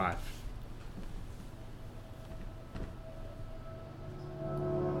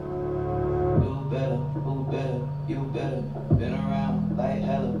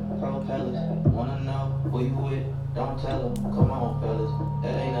don't tell her. Come on, fellas,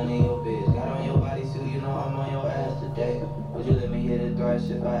 that ain't none of your biz. Got on your bodysuit, you know I'm on your ass today. Would you let me hit it thrice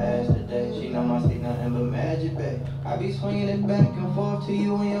if I asked today? She know my seat nothing but magic, babe. I be swinging it back and forth to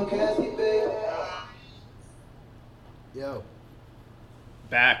you in your casket, babe. Yo.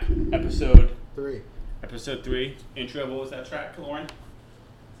 Back, episode 3. Episode 3. Intro, what was that track, Lauren? It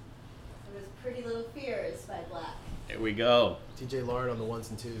was Pretty Little Fears by Black. There we go. TJ Lauren on the ones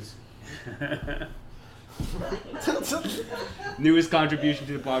and twos. Newest contribution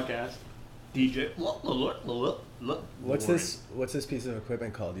to the podcast. DJ. What's this piece of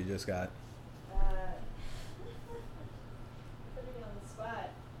equipment called you just got? Putting it on the spot.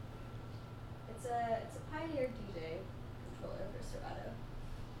 It's a Pioneer DJ controller for Serato.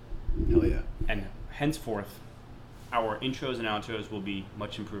 Hell yeah. And henceforth, our intros and outros will be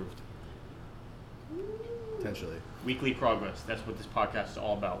much improved. Potentially. Weekly progress. That's what this podcast is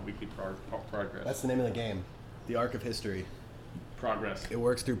all about. Weekly progress. That's the name of the game. The Arc of History. Progress. It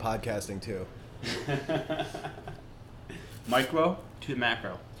works through podcasting too. Micro to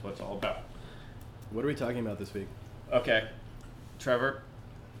macro. That's what it's all about. What are we talking about this week? Okay. Trevor.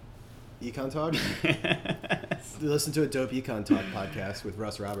 Econ Talk? Listen to a dope Econ Talk podcast with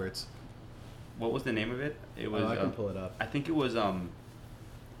Russ Roberts. What was the name of it? It was. I can pull it up. I think it was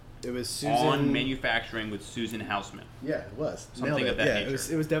It was Susan. On Manufacturing with Susan Hausman. Yeah, it was. Something Nailed it. of that yeah,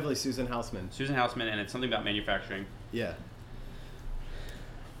 nature. It was definitely Susan Hausman. Susan Hausman, and it's something about manufacturing. Yeah.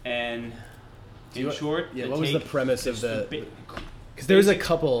 And Do you- in short, yeah, what was the premise of the? Because Because there's a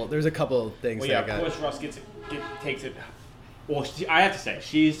couple things Well, that yeah, I got. of course, Russ takes it. Well, I have to say,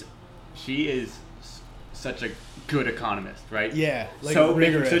 she is such a good economist, right? Yeah, like so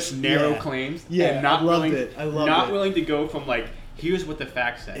rigorous. making such narrow Yeah. claims, Yeah, and not I loved willing, it. I loved not it. willing to go from like, here's what the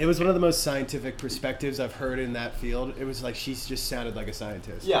facts say. It was one of the most scientific perspectives I've heard in that field. It was like she just sounded like a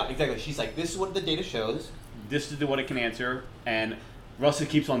scientist. Yeah, exactly. She's like, this is what the data shows. This is what it can answer, and Russell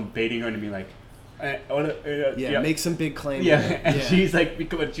keeps on baiting her to be like, Make some big claim. Yeah, here. and Yeah. she's like,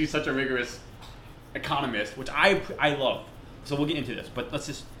 because she's such a rigorous economist, which I love. So we'll get into this, but let's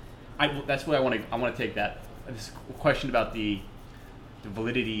just, that's what I want to take this question about the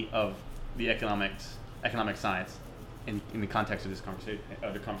validity of the economic science in the context of this conversation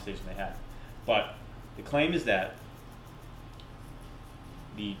they had. But the claim is that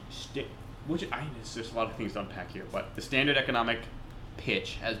there's a lot of things to unpack here, but the standard economic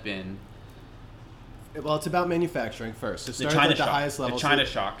pitch has been Well, it's about manufacturing first. So the start China at the shock. highest level. The China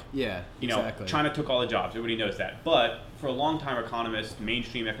shock. Yeah, You know, exactly. China took all the jobs. Everybody knows that. But for a long time, economists,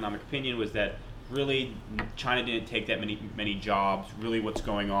 mainstream economic opinion was that really China didn't take that many jobs. Really, what's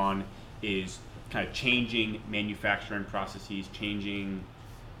going on is kind of changing manufacturing processes, changing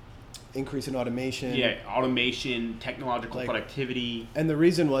Increase in automation. automation, technological productivity. And the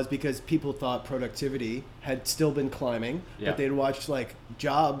reason was because people thought productivity had still been climbing, Yeah. but they'd watched like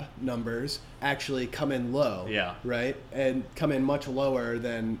job numbers actually come in low, Yeah. right, and come in much lower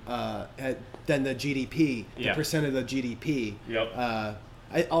than the GDP, the Yeah. percent of the GDP. Yep.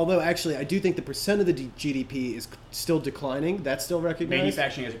 Although actually, I do think the percent of the GDP is still declining. That's still recognized.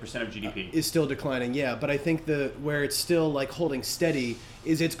 Manufacturing as a percent of GDP. Is still declining, yeah. But I think where it's still like holding steady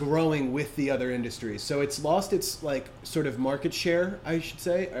is it's growing with the other industries. So it's lost its like sort of market share, I should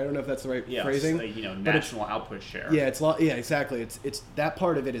say. I don't know if that's the right phrasing. It's like, but national output share. Yeah, exactly. It's that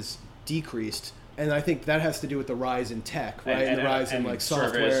part of it is decreased, and I think that has to do with the rise in tech, right? And the rise in like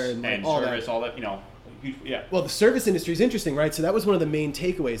software service, and like and all service, that. all that. Yeah. Well, the service industry is interesting, right? So that was one of the main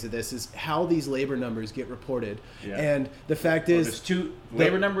takeaways of this is how these labor numbers get reported. Yeah. And the fact Well, is there's two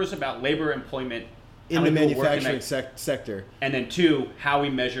labor numbers about labor employment in how the many people work in manufacturing sector. and then two, how we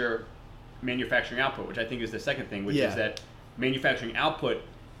measure manufacturing output, which I think is the second thing, which is that manufacturing output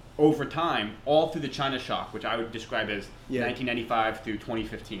over time, all through the China shock, which I would describe as 1995 through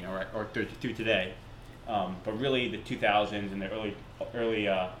 2015, or through today, but really the 2000s and the early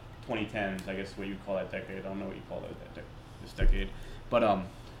 2010s, I guess what you call that decade. I don't know what you call this decade, but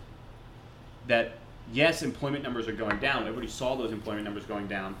that yes, employment numbers are going down. Everybody saw those employment numbers going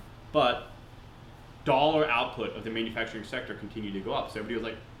down, but dollar output of the manufacturing sector continued to go up. So everybody was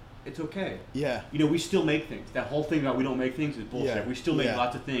like, it's okay. Yeah. We still make things. That whole thing about we don't make things is bullshit. Yeah. We still make Yeah.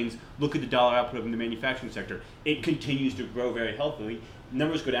 lots of things. Look at the dollar output of the manufacturing sector. It continues to grow very healthily.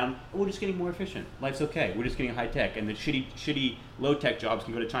 Numbers go down. We're just getting more efficient. Life's okay. We're just getting high tech. And the shitty low tech jobs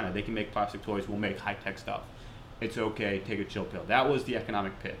can go to China. They can make plastic toys. We'll make high tech stuff. It's okay. Take a chill pill. That was the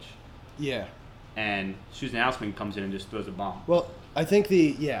economic pitch. Yeah. And Susan Hausman comes in and just throws a bomb. Well, I think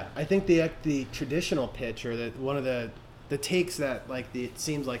the traditional pitch, or one of the takes that it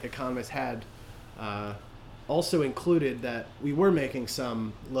seems like economists had a also included that we were making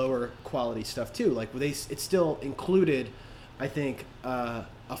some lower quality stuff too. Like it still included, I think, a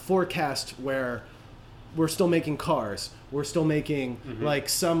forecast where we're still making cars. We're still making like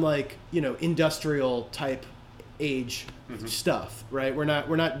some like, you know, industrial type age stuff, right? We're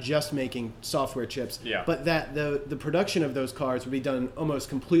not just making software chips, but that the production of those cars would be done almost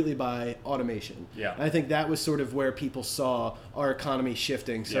completely by automation. Yeah. And I think that was sort of where people saw our economy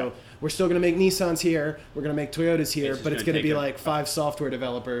shifting. So we're still going to make Nissans here, we're going to make Toyotas here, but it's going to be like 5 software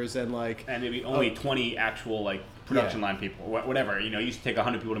developers and maybe only 20 actual like production line people, whatever. You know, it used to take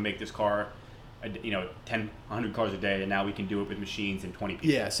 100 people to make this car. 100 cars a day, and now we can do it with machines and 20 people.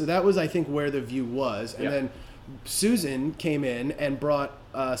 Yeah, so that was, I think, where the view was. And then Susan came in and brought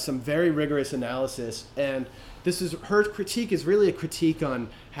some very rigorous analysis, and her critique is really a critique on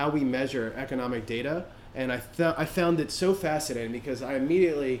how we measure economic data. And I found it so fascinating because I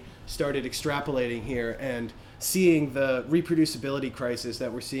immediately started extrapolating here and seeing the reproducibility crisis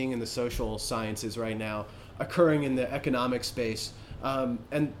that we're seeing in the social sciences right now occurring in the economic space.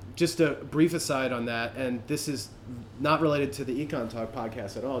 And just a brief aside on that, and this is not related to the Econ Talk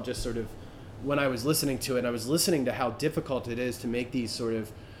podcast at all, just sort of when I was listening to it, I was listening to how difficult it is to make these sort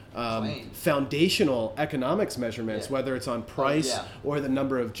of foundational economics measurements, whether it's on price or the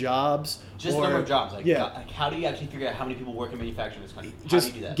number of jobs. Just the number of jobs. Like how do you actually figure out how many people work in manufacturing in this country? How do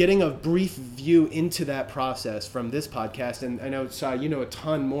you do that? Getting a brief view into that process from this podcast, and I know, Sai, you know a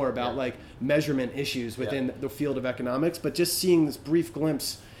ton more about like measurement issues within the field of economics, but just seeing this brief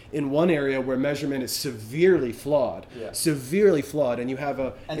glimpse in one area where measurement is severely flawed, and you have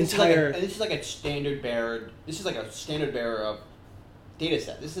this is like a standard bearer of data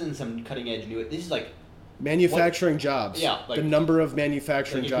set. This isn't some cutting edge new. This is like manufacturing jobs. Yeah, like, the number of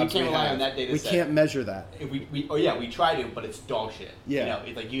manufacturing jobs we can't rely on that data set. We can't measure that. We try to, but it's dog shit. Yeah, you know,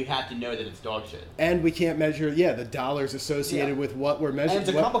 it's like you have to know that it's dog shit. And we can't measure the dollars associated with what we're measuring. And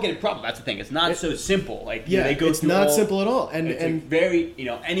it's a complicated problem. That's the thing. It's not so simple. Like they go it's not simple at all. And very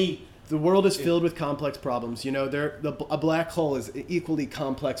the world is filled with complex problems. You know, a black hole is an equally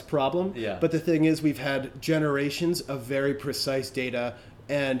complex problem. Yeah. But the thing is, we've had generations of very precise data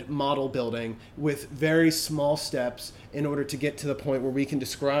and model building with very small steps in order to get to the point where we can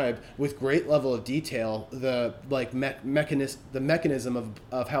describe with great level of detail the mechanism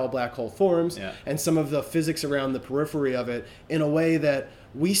of how a black hole forms and some of the physics around the periphery of it in a way that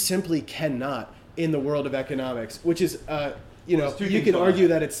we simply cannot in the world of economics, which is you can argue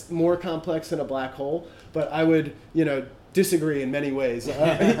that it's more complex than a black hole, but I would, disagree in many ways.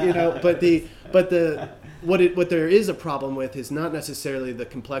 What there is a problem with is not necessarily the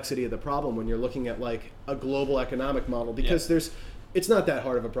complexity of the problem when you're looking at like a global economic model, because it's not that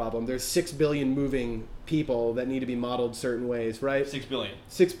hard of a problem. There's 6 billion moving people that need to be modeled certain ways, right? 6 billion.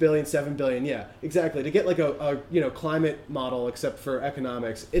 6 billion, 7 billion, yeah, exactly. To get like a climate model except for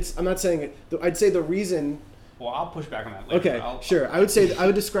economics, I'm not saying it. I'd say the reason. Well, I'll push back on that later. Okay, sure. I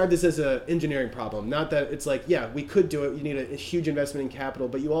would describe this as an engineering problem. Not that it's like, we could do it. You need a huge investment in capital,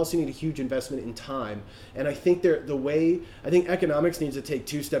 but you also need a huge investment in time. And I think I think economics needs to take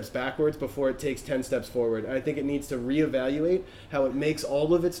 2 steps backwards before it takes 10 steps forward. I think it needs to reevaluate how it makes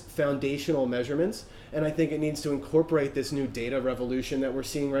all of its foundational measurements. And I think it needs to incorporate this new data revolution that we're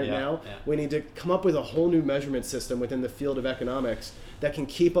seeing right now. Yeah. We need to come up with a whole new measurement system within the field of economics that can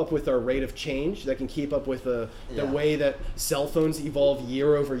keep up with our rate of change, that can keep up with the way that cell phones evolve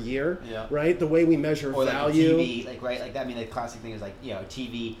year over year, right? The way we measure value. Like TV, I mean, the classic thing is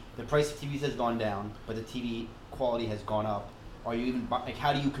TV, the price of TVs has gone down, but the TV quality has gone up. Are you even,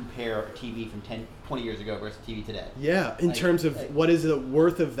 how do you compare a TV from 20 years ago versus TV today? Yeah, in terms of what is the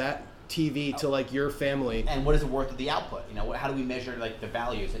worth of that TV to your family, and what is the worth of the output? How do we measure the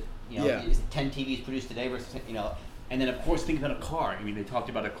values? Is it 10 TVs produced today versus and then of course think about a car. I mean, they talked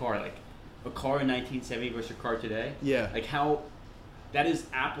about a car a car in 1970 versus a car today. Yeah, how that is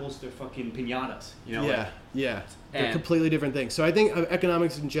apples to fucking piñatas. They're completely different things. So I think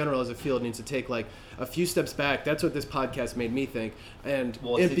economics in general as a field needs to take a few steps back. That's what this podcast made me think. And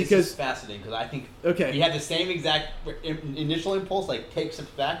this is fascinating because I think we had the same exact initial impulse, take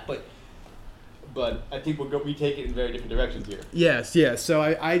steps back, but I think we take it in very different directions here. Yes. So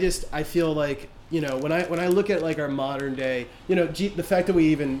I feel like, when I look at our modern day, the fact that we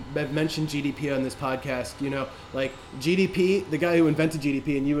even have mentioned GDP on this podcast, GDP, the guy who invented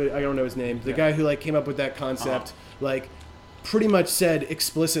GDP, and I don't know his name, the guy who came up with that concept, pretty much said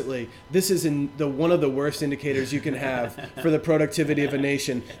explicitly, this is one of the worst indicators you can have for the productivity of a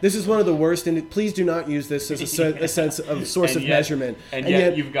nation. This is one of the worst, and please do not use this as a sense of source of measurement. And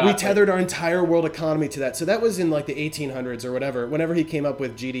yet we tethered our entire world economy to that. So that was in like the 1800s or whatever, whenever he came up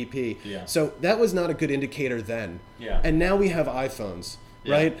with GDP. Yeah. So that was not a good indicator then. Yeah. And now we have iPhones.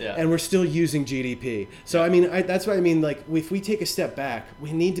 Yeah, right? yeah. And we're still using GDP. So, I mean, that's what I mean. Like, if we take a step back,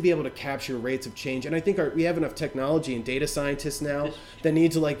 we need to be able to capture rates of change. And I think we have enough technology and data scientists now that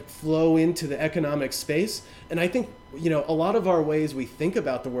need to, like, flow into the economic space. And I think, you know, a lot of our ways we think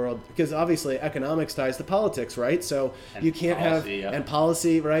about the world, because obviously economics ties to politics, right? So and you can't policy, and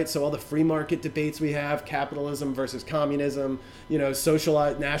policy, right? So all the free market debates we have, capitalism versus communism, you know,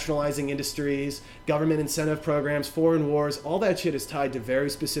 nationalizing industries, government incentive programs, foreign wars, all that shit is tied to very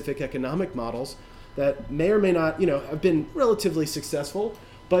specific economic models that may or may not, you know, have been relatively successful.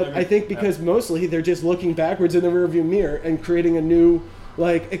 But I think because mostly they're just looking backwards in the rearview mirror and creating a new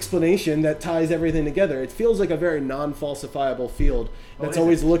like explanation that ties everything together. It feels like a very non-falsifiable field that's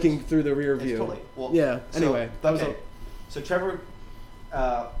always looking through the rear view. Totally. Well, yeah. Anyway, that was so Trevor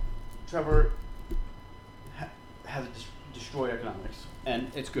has destroyed economics,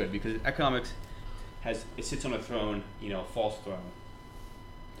 and it's good because economics sits on a throne, you know, false throne.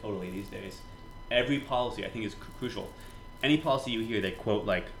 Totally these days, every policy I think is crucial. Any policy you hear, they quote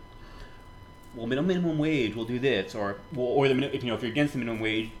like, well, minimum wage will do this, or if you're against the minimum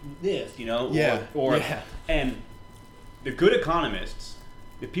wage, this, you know, and the good economists,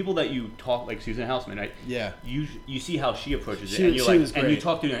 the people that you talk like Susan Hausman, right? Yeah. You see how she approaches it, and you're like, and you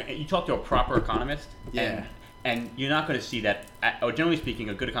talk to a proper economist, and you're not going to see that. Or generally speaking,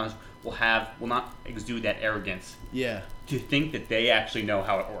 a good economist will not exude that arrogance. Yeah. To think that they actually know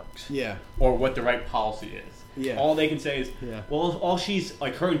how it works. Yeah. Or what the right policy is. Yeah. All they can say is, well, all she's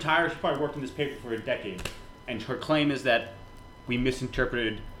probably worked in this paper for a decade, and her claim is that we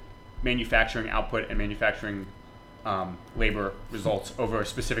misinterpreted manufacturing output and manufacturing labor results over a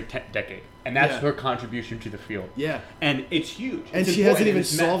specific decade, and that's her contribution to the field. Yeah. And it's huge. And she hasn't even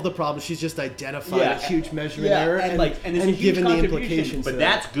solved the problem. She's just identified a huge measurement error and given the implications. But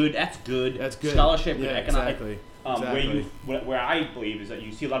that's good. That's good. That's good. Scholarship and economic. Exactly. Where I believe is that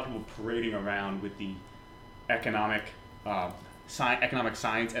you see a lot of people parading around with the economic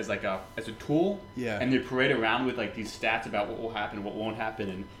science as a tool, and they parade around with like these stats about what will happen, what won't happen,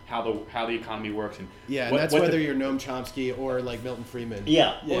 and how the economy works, and and that's whether you're Noam Chomsky or like Milton Friedman.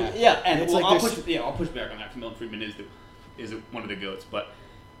 I'll push back on that. Milton Friedman is one of the goats, but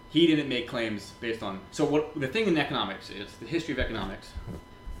he didn't make claims based on. So what the thing in economics is the history of economics,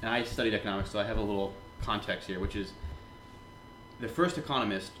 and I studied economics, so I have a little context here, which is the first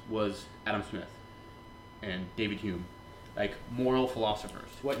economist was Adam Smith and David Hume, like moral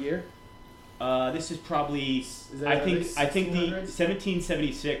philosophers. What year? This is probably I think the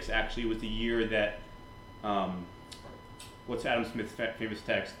 1776 actually was the year that what's Adam Smith's famous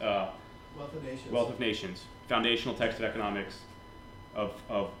text? Wealth of Nations. Wealth of Nations, foundational text of economics, of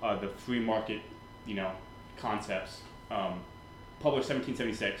the free market, you know, concepts, published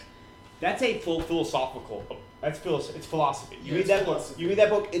 1776. That's a full philosophical. It's philosophy. You read that book. You read that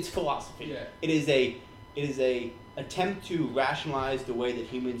book. It's philosophy. Yeah. It is a attempt to rationalize the way that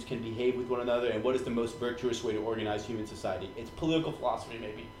humans can behave with one another and what is the most virtuous way to organize human society. It's political philosophy,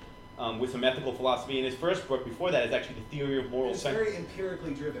 maybe, with some ethical philosophy. And his first book before that is actually the theory of moral. It's very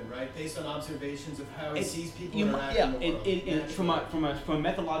empirically driven, right? Based on observations of how he sees people interact in the world. From a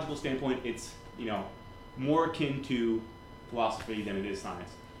methodological standpoint, it's, you know, more akin to philosophy than it is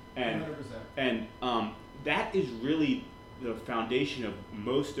science. And 100%. And that is really the foundation of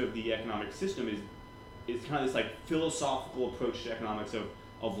most of the economic system is kind of this like philosophical approach to economics of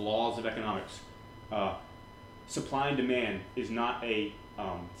laws of economics. Supply and demand is not a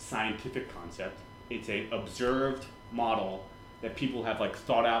scientific concept. It's a observed model that people have like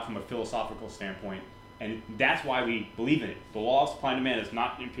thought out from a philosophical standpoint, and that's why we believe in it. The law of supply and demand is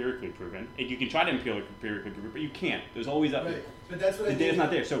not empirically proven. You can try to empirically prove it, but you can't. There's always right. But that's what the data's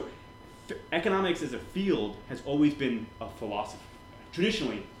not there. So economics as a field has always been a philosophy.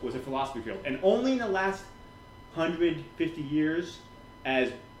 Traditionally was a philosophy field, and only in the last 150 years,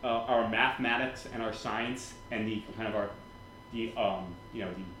 as our mathematics and our science and the kind of the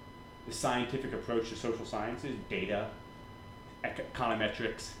scientific approach to social sciences, data,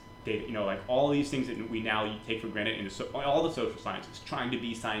 econometrics, data, you know, like all these things that we now take for granted in all the social sciences, trying to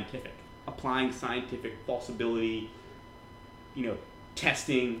be scientific, applying scientific falsibility, you know,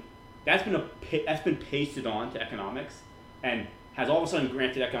 testing. That's been pasted on to economics, and has all of a sudden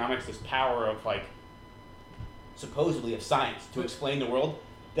granted economics this power of like supposedly of science to explain the world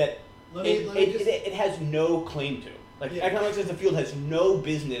that it has no claim to. Like economics as a field has no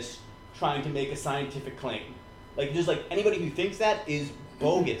business trying to make a scientific claim. Like just like anybody who thinks that is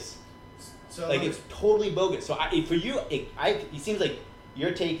bogus. So like it's totally bogus. So for you, it seems like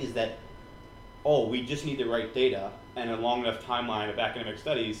your take is that, oh, we just need the right data and a long enough timeline of academic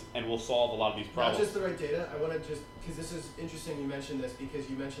studies, and we'll solve a lot of these problems. Not just the right data. I want to because this is interesting. You mentioned this because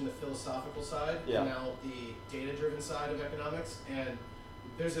you mentioned the philosophical side and now the data-driven side of economics, and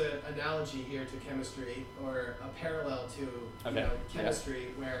there's an analogy here to chemistry or a parallel to chemistry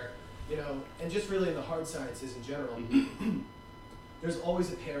where and just really in the hard sciences in general. There's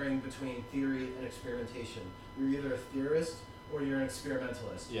always a pairing between theory and experimentation. You're either a theorist or you're an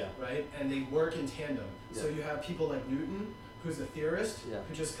experimentalist, right? And they work in tandem. So you have people like Newton, who's a theorist,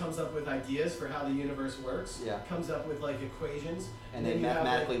 who just comes up with ideas for how the universe works, comes up with like equations. And they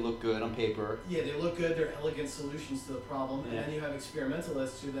mathematically look good on paper. Yeah, they look good, they're elegant solutions to the problem. And then you have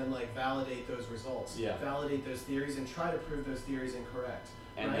experimentalists who then like validate those results, validate those theories and try to prove those theories incorrect.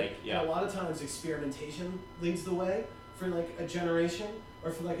 And right? And a lot of times experimentation leads the way for like a generation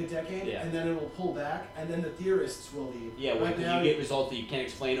or for like a decade, and then it will pull back, and then the theorists will lead. Yeah, well, because you get results that you can't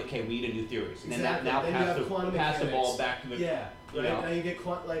explain. Okay, we need a new theory. And then now pass the ball back to the Now you get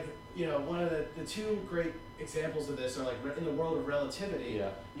one of the two great examples of this are like in the world of relativity.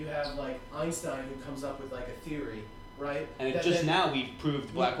 You have like Einstein who comes up with like a theory. Right? And now we've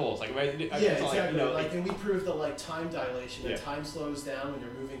proved black holes, like right? Exactly. And we proved that like time dilation, that time slows down when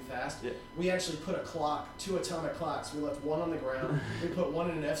you're moving fast. We actually put a clock, 2 atomic clocks. We left one on the ground. We put one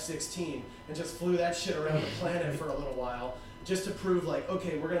in an F-16 and just flew that shit around the planet for a little while, just to prove like,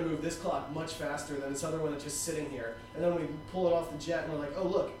 okay, we're gonna move this clock much faster than this other one that's just sitting here. And then we pull it off the jet and we're like, oh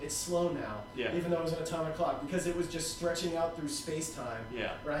look, it's slow now, even though it was an atomic clock, because it was just stretching out through space-time.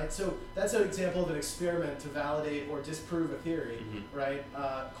 Right? So that's an example of an experiment to validate or disprove a theory, right?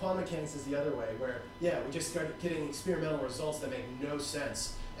 Quantum mechanics is the other way, where we just started getting experimental results that make no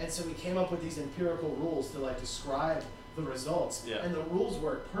sense. And so we came up with these empirical rules to like describe the results. And the rules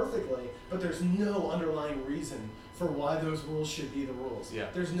work perfectly, but there's no underlying reason for why those rules should be the rules.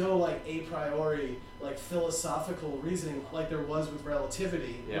 There's no like a priori like philosophical reasoning like there was with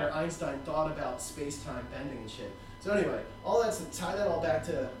relativity, where Einstein thought about space-time bending and shit. So anyway, all that's to tie that all back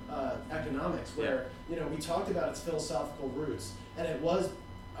to economics, where we talked about its philosophical roots, and it was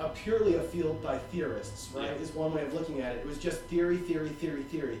purely a field by theorists, right? Is one way of looking at it. It was just theory, theory, theory,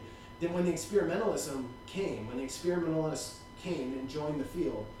 theory. Then when the experimentalists came and joined the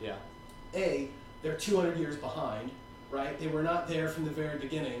field, they're 200 years behind, right? They were not there from the very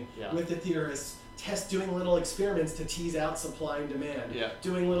beginning with the theorists doing little experiments to tease out supply and demand,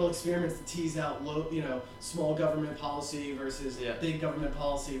 doing little experiments to tease out small government policy versus big government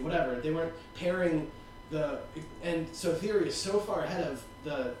policy, whatever. They weren't pairing and so theory is so far ahead of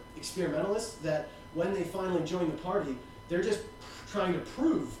the experimentalists that when they finally join the party, they're just trying to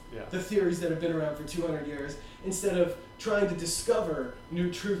prove the theories that have been around for 200 years instead of trying to discover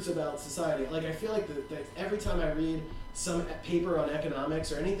new truths about society. Like I feel like that every time I read some paper on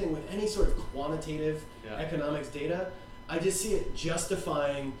economics or anything with any sort of quantitative economics data, I just see it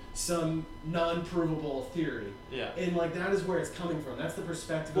justifying some non-provable theory. And like that is where it's coming from. That's the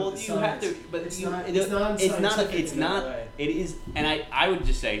perspective of the science. It is, and I would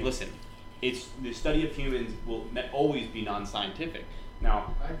just say, listen, it's the study of humans will always be non-scientific.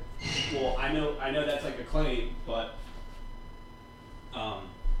 Now, I know that's like a claim, but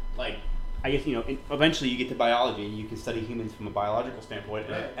I guess eventually you get to biology and you can study humans from a biological standpoint,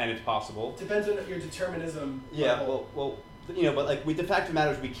 and it's possible. Depends on your determinism. But like with the fact of the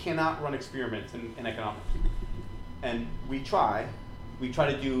matter is we cannot run experiments in economics, and we try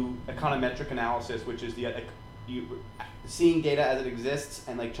to do econometric analysis, which is seeing data as it exists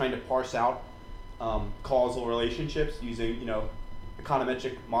and like trying to parse out causal relationships using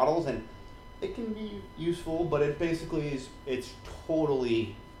econometric models, and it can be useful, but it basically it's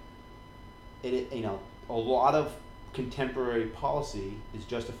totally a lot of contemporary policy is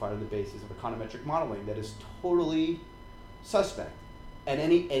justified on the basis of econometric modeling that is totally suspect, and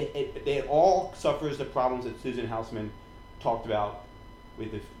it all suffers the problems that Susan Hausman talked about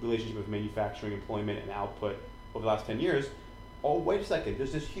with the relationship of manufacturing, employment, and output over the last 10 years. Oh, wait a second,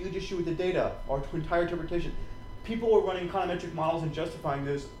 there's this huge issue with the data, our entire interpretation. People were running econometric models and justifying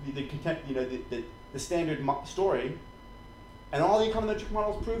the standard story, and all the econometric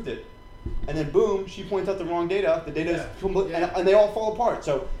models proved it. And then boom, she points out the wrong data. The data is complete, and they all fall apart.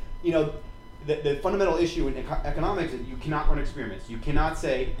 So, the fundamental issue in economics is you cannot run experiments. You cannot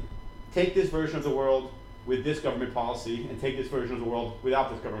say, take this version of the world with this government policy and take this version of the world without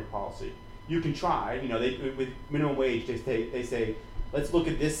this government policy. You can try. With minimum wage, they say let's look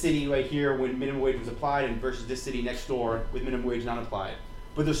at this city right here when minimum wage was applied and versus this city next door with minimum wage not applied.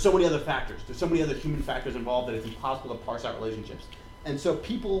 But there's so many other factors. There's so many other human factors involved that it's impossible to parse out relationships. And so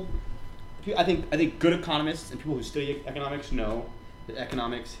I think good economists and people who study economics know that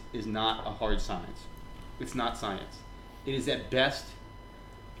economics is not a hard science. It's not science. It is at best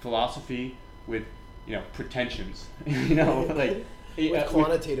philosophy with, pretensions. With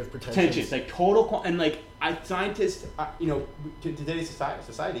quantitative pretensions. Like total, and like scientists, today's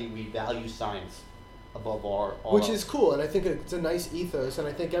society, we value science above which is cool, and I think it's a nice ethos, and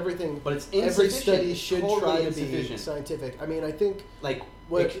I think everything. But it's every study should totally try to be scientific. I mean, I think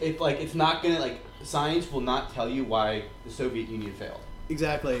it's not gonna science will not tell you why the Soviet Union failed.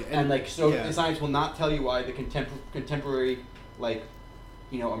 Exactly, science will not tell you why the contemporary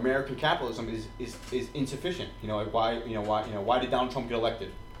American capitalism is insufficient. Why did Donald Trump get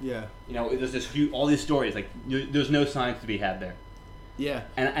elected? Yeah. There's all these stories there's no science to be had there. Yeah.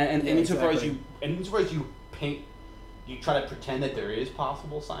 And insofar exactly. as you try to pretend that there is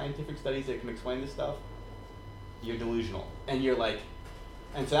possible scientific studies that can explain this stuff, you're delusional. And you're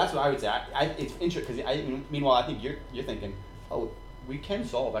and so that's what I would say. It's interesting because meanwhile I think you're thinking, oh, we can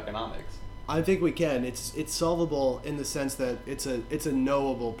solve economics. I think we can. It's solvable in the sense that it's a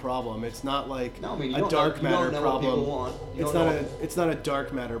knowable problem. It's not like a dark matter problem. It's not a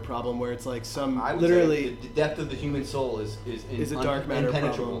dark matter problem where it's like some literally the depth of the human soul is a dark matter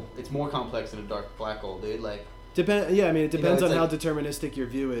impenetrable. problem. It's more complex than a dark black hole, dude. It depends on how deterministic your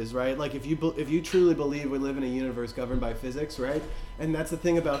view is, right? Like if you truly believe we live in a universe governed by physics, right? And that's the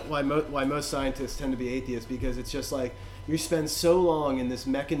thing about why most scientists tend to be atheists, because it's just like you spend so long in this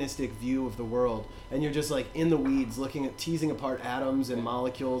mechanistic view of the world, and you're just like in the weeds looking at teasing apart atoms and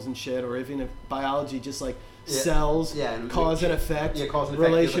molecules and shit, or even if biology, just like cells, cause and effect,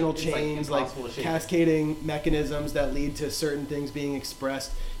 relational chains, like cascading mechanisms that lead to certain things being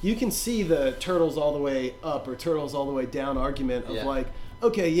expressed. You can see the turtles all the way up or turtles all the way down argument of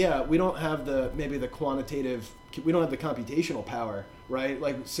we don't have the quantitative, we don't have the computational power, right?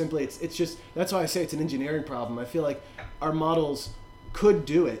 Like simply it's just, that's why I say it's an engineering problem. I feel like our models could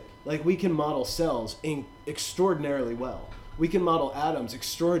do it. Like we can model cells extraordinarily well. We can model atoms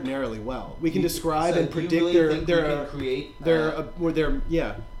extraordinarily well. We can describe and predict I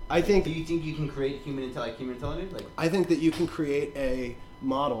think. Do you think you can create human intelligence? I think that you can create a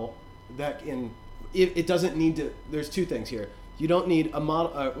model that it doesn't need to. There's two things here. You don't need a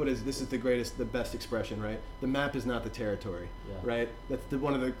model. This is the best expression, right? The map is not the territory, right? That's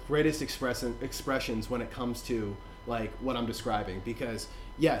one of the greatest expressions when it comes to like what I'm describing. Because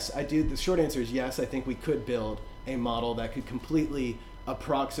yes, I do. The short answer is yes. I think we could build a model that could completely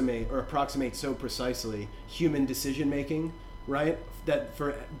approximate so precisely human decision making, right? That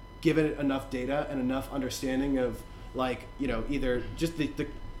for given it enough data and enough understanding of either just the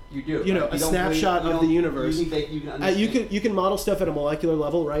a snapshot of the universe. You can model stuff at a molecular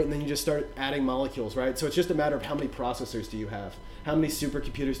level, right? And then you just start adding molecules, right? So it's just a matter of how many processors do you have, how many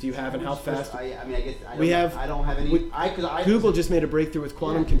supercomputers do you have, and how fast. I don't have any. Google just made a breakthrough with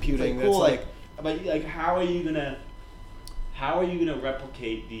quantum computing. It's like cool. But how are you gonna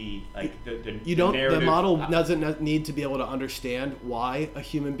replicate the narrative? The model doesn't need to be able to understand why a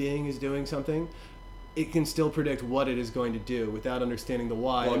human being is doing something. It can still predict what it is going to do without understanding the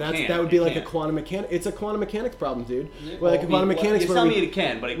why, and that would be like a quantum mechanic. It's a quantum mechanics problem, dude. Quantum mechanics. You're telling me it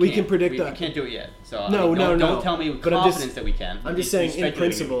can, but we can predict that. We can't do it yet. So don't tell me with confidence that we can. I'm just saying, in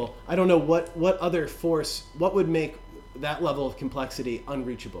principle, I don't know what other force, what would make that level of complexity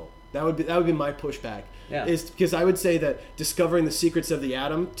unreachable. That would be my pushback. Yeah. Is because I would say that discovering the secrets of the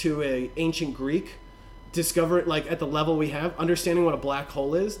atom to a ancient Greek, at the level we have, understanding what a black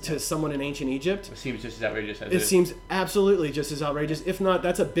hole is to someone in ancient Egypt. It seems just as outrageous as it seems absolutely just as outrageous. If not,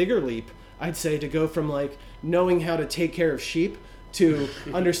 that's a bigger leap, I'd say, to go from like knowing how to take care of sheep to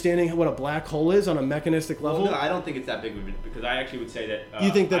understanding what a black hole is on a mechanistic level. Well, no, I don't think it's that big of a, because I actually would say that.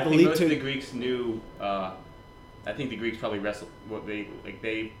 You think that most of the Greeks knew. I think the Greeks probably wrestled what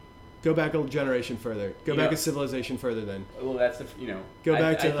they. Go back a generation further. Go back a civilization further then. Well, that's Go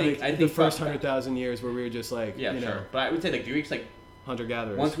back to the first 100,000 years where we were just like sure. But I would say the Greeks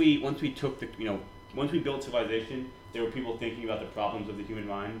hunter-gatherers. Once we took once we built civilization, there were people thinking about the problems of the human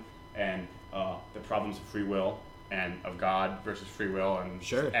mind and the problems of free will and of God versus free will and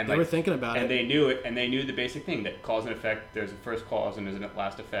they were thinking about it, and they knew it, and they knew the basic thing that cause and effect. There's a first cause and there's a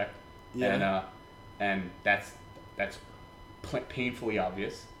last effect. Yeah. And that's painfully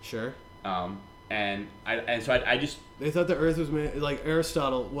obvious. Sure. And I just... They thought the Earth was made... Like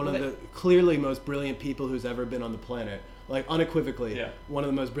Aristotle, one of the clearly most brilliant people who's ever been on the planet, like unequivocally, Yeah. one of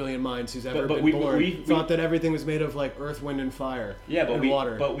the most brilliant minds who's ever But been we- born, we- thought that everything was made of like earth, wind, and fire. Yeah, but and we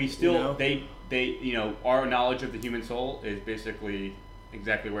water. but we still you know? they you know, our knowledge of the human soul is basically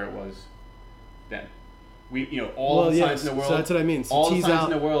exactly where it was then. We, you know, all the science in the world. So that's what I mean. So all the tease science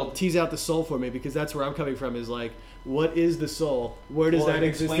out in the world. tease out the soul for me, because that's where I'm coming from. Is like, what is the soul? Where does Well, that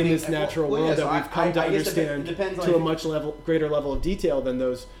exist in explaining- this natural well, yeah, world so that we've come to I guess it understand depends on to a if- much greater level of detail than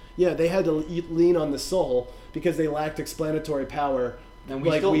those? Yeah, they had to lean on the soul because they lacked explanatory power. And we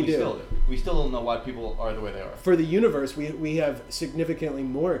like still we we do. still do. We still don't know why people are the way they are. For the universe, we have significantly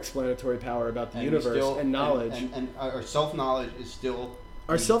more explanatory power about the And we universe still- and knowledge. and our self knowledge is still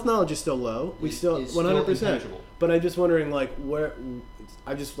Our self knowledge is still low. We Is- still is still 100%. impenetrable. But I'm just wondering, like, where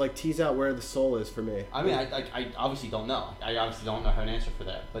I just like tease out where the soul is for me. I mean, I obviously don't know. I obviously don't know how to answer for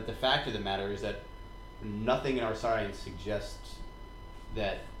that. But the fact of the matter is that nothing in our science suggests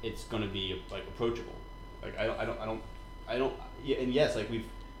that it's going to be like approachable. Like I don't. Yeah, and yes, like I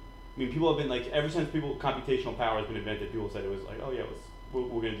mean, people have been like ever since computational power has been invented. People said it was like, oh yeah, we're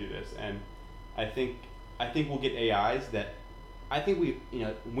going to do this, and I think we'll get AIs that. I think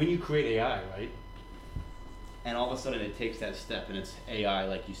when you create AI, right? And all of a sudden it takes that step, and it's AI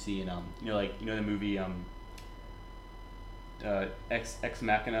like you see in the movie Ex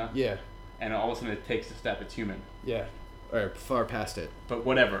Machina. Yeah, And all of a sudden it takes a step. It's human. yeah, or far past it. But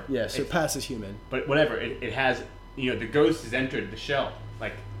whatever. Yeah, It's- surpasses human. But whatever. It has the ghost has entered the shell.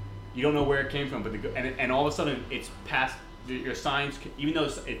 Like you don't know where it came from, but and all of a sudden it's past your science. Even though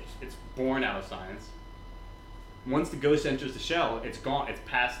it's born out of science. Once the ghost enters the shell, it's gone. It's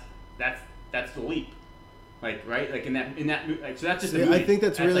past. That's the leap. Like right, like in that like, so that's just Yeah, the movie. I think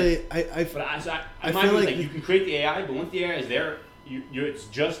that's really. Like, I but I my feel view is like you can create the AI, but once the AI is there, it's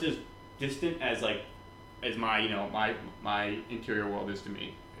just as distant as my my interior world is to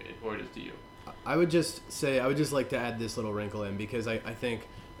me, or it is to you. I would just like to add this little wrinkle in, because I think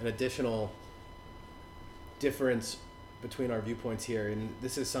an additional difference between our viewpoints here, and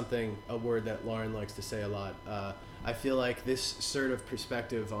this is a word that Lauren likes to say a lot. I feel like this sort of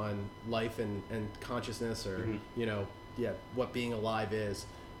perspective on life and consciousness, or what being alive is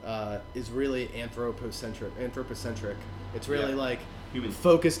really anthropocentric. It's really like Humans.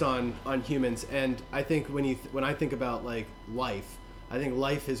 focused on humans, and I think when I think about like life, I think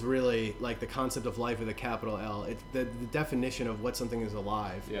life is really like the concept of life with a capital L. It's the definition of what something is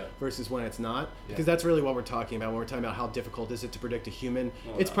alive versus when it's not. Because that's really what we're talking about when we're talking about how difficult is it to predict a human.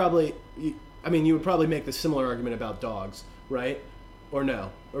 Well, it's probably, you would probably make the similar argument about dogs, right? Or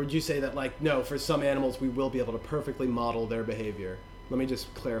no? Or would you say that like, no, for some animals we will be able to perfectly model their behavior? Let me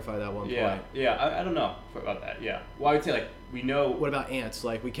just clarify that one point. Yeah, I don't know about that. Yeah. Well, I would say like we know. What about ants?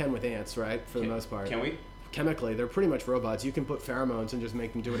 Like we can with ants, right? For the most part. Can we? Chemically, they're pretty much robots. You can put pheromones and just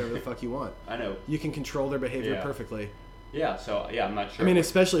make them do whatever the fuck you want. I know. You can control their behavior Yeah. perfectly. Yeah. So I'm not sure. I mean,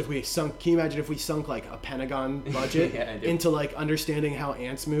 especially if we sunk. Can you imagine if we sunk like a Pentagon budget into like understanding how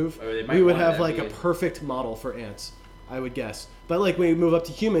ants move? Or they might We would want have that like to a be perfect model for ants, I would guess. But like when we move up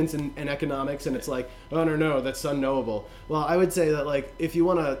to humans and economics, and it's like, oh no, that's unknowable. Well, I would say that like if you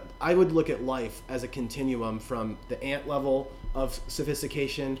want to, I would look at life as a continuum from the ant level of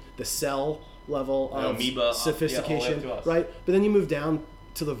sophistication, the cell level of amoeba, sophistication, all the way up to us. right? But then you move down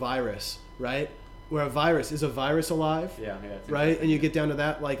to the virus, right? Where is a virus alive? Yeah. It's Right, interesting. and you get down to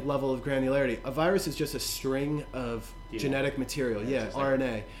that like level of granularity. A virus is just a string of DNA. genetic material, Yeah, it's just like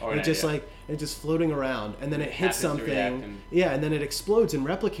RNA. RNA, And it's just yeah. like it's just floating around, and then it hits happens to react something, and- and then it explodes and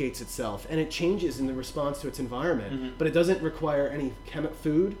replicates itself, and it changes in the response to its environment. Mm-hmm. But it doesn't require any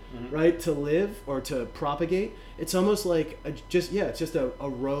food, right, to live or to propagate. It's almost like it's just a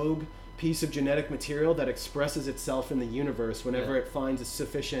rogue piece of genetic material that expresses itself in the universe whenever it finds a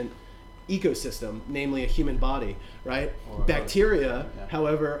sufficient ecosystem, namely a human body, right? Or Bacteria, yeah.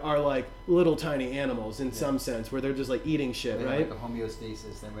 however, are like little tiny animals in some sense, where they're just like eating shit, They right? have like a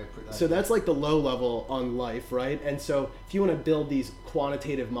homeostasis. Then So that's like the low level on life, right? And so if you want to build these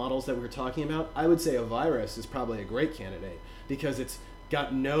quantitative models that we were talking about, I would say a virus is probably a great candidate, because it's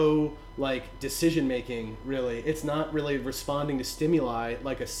got no like decision making really. It's not really responding to stimuli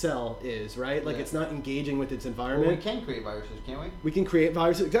like a cell is, right? Like Yeah. it's not engaging with its Well, environment. we can create viruses, can't we? We can create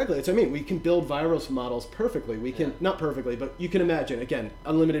viruses. Exactly. That's what I mean. We can build virus models perfectly. We can, Yeah. not perfectly, but you can imagine, again,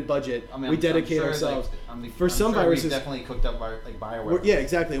 unlimited budget. I mean, we I'm dedicate sure, ourselves. Like, For some sure viruses- we've definitely cooked up bioweapons. Yeah,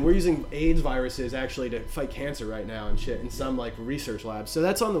 exactly. We're using AIDS viruses actually to fight cancer right now and shit in some like research labs. So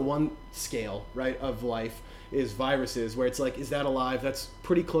that's on the one scale, right, of life is viruses, where it's like, is that alive? That's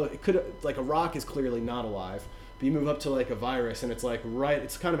pretty close. It could, like a rock is clearly not alive, but you move up to like a virus and it's like, right,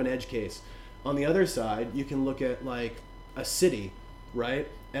 it's kind of an edge case. On the other side, you can look at like a city, right?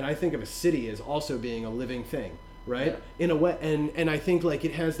 And I think of a city as also being a living thing, right? In a way, and I think like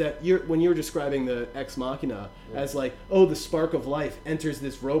it has that. When you're describing the ex machina as like, oh, the spark of life enters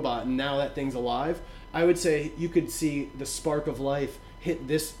this robot, and now that thing's alive. I would say you could see the spark of life hit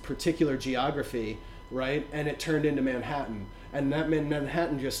this particular geography, right? And it turned into Manhattan, and that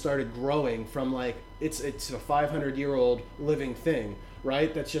Manhattan just started growing from like it's a 500-year-old living thing,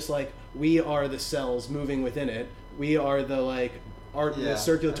 right? That's just like we are the cells moving within it. We are the like. The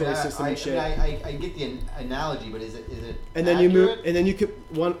circulatory system and shit. I get the analogy, but is it? And then you could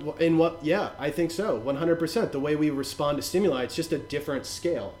I think so, 100%. The way we respond to stimuli, it's just a different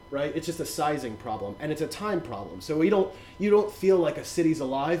scale, right? It's just a sizing problem, and it's a time problem. So you don't feel like a city's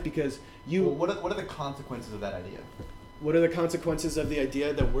alive because you. Well, what are the consequences of that idea? What are the consequences of the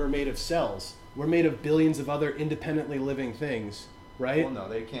idea that we're made of cells? We're made of billions of other independently living things. Right? Well, no,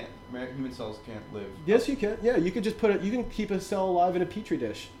 they can't. Human cells can't live. Yes, you can. Yeah, you could just put it. You can keep a cell alive in a petri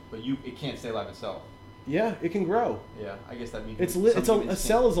dish. But it can't stay alive itself. Yeah, it can grow. Yeah, I guess that means a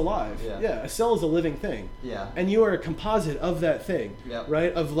cell is alive. Yeah, a cell is a living thing. Yeah. And you are a composite of that thing. Yep.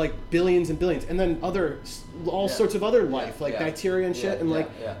 Right? Of like billions and billions, and then all sorts of other life, like bacteria and shit, and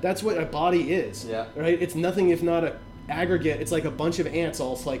that's what a body is. Yeah. Right? It's nothing if not a aggregate. It's like a bunch of ants,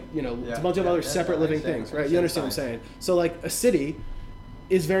 all like it's a bunch of other separate living things. Right? You understand what I'm saying? So like a city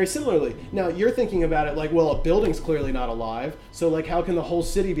is very similarly. Now you're thinking about it like, well, a building's clearly not alive, so like how can the whole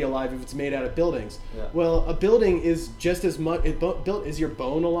city be alive if it's made out of buildings? Yeah. Well, a building is just as much built. Is your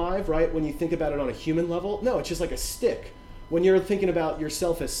bone alive, right? When you think about it on a human level, no, it's just like a stick. When you're thinking about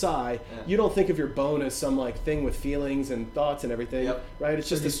yourself as psi, you don't think of your bone as some like thing with feelings and thoughts and everything, right? It's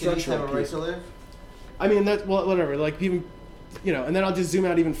just a structural have a right to live? I mean, whatever. Like even. And then I'll just zoom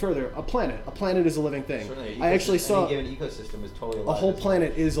out even further. A planet is a living thing. Certainly, I actually saw any given ecosystem is totally alive. A whole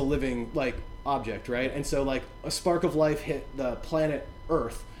planet is a living like object, right? And so like a spark of life hit the planet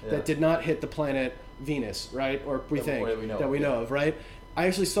Earth that did not hit the planet Venus, right? Or we know of, right? I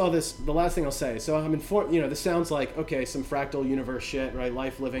actually saw this. The last thing I'll say. So I'm informed. This sounds like some fractal universe shit, right?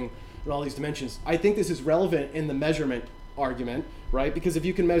 Life living in all these dimensions. I think this is relevant in the measurement argument, right? Because if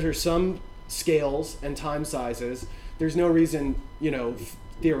you can measure some scales and time sizes, there's no reason,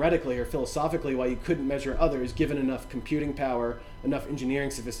 theoretically or philosophically, why you couldn't measure others given enough computing power, enough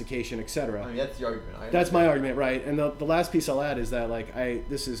engineering sophistication, etc. I mean, that's the argument. That's my argument, right? And the last piece I'll add is that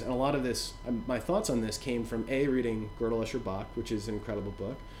and a lot of this, my thoughts on this came from reading Gödel Escher Bach, which is an incredible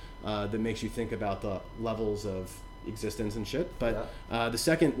book that makes you think about the levels of existence and shit. But the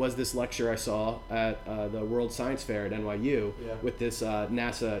second was this lecture I saw at the World Science Fair at NYU with this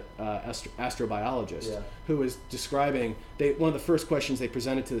NASA astrobiologist who was describing, one of the first questions they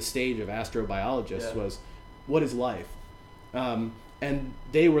presented to the stage of astrobiologists was, what is life? And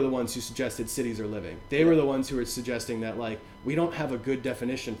they were the ones who suggested cities are living. They were the ones who were suggesting that like we don't have a good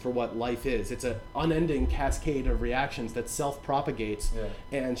definition for what life is. It's an unending cascade of reactions that self-propagates.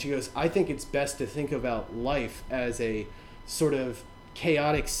 And she goes, I think it's best to think about life as a sort of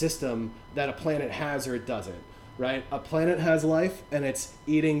chaotic system that a planet has or it doesn't. Right? A planet has life and it's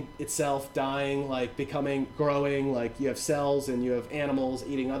eating itself, dying, like becoming, growing, like you have cells and you have animals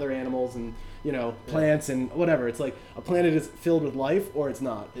eating other animals and plants and whatever. It's like a planet is filled with life or it's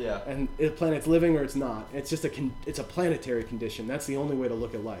not. And a planet's living or it's not. It's just it's a planetary condition. That's the only way to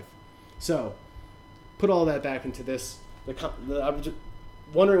look at life. So, put all that back into this. I'm just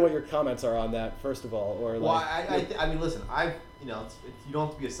wondering what your comments are on that, first of all, or well, like. I mean, listen, you don't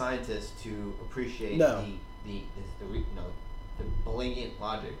have to be a scientist to appreciate the blatant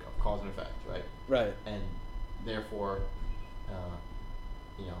logic of cause and effect, right? Right. And therefore,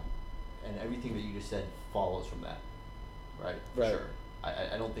 and everything that you just said follows from that, right? For sure.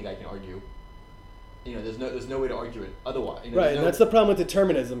 I don't think I can argue. There's no way to argue it otherwise. Right, and that's the problem with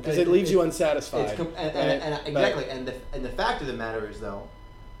determinism because it leaves you unsatisfied. Exactly, and the fact of the matter is though.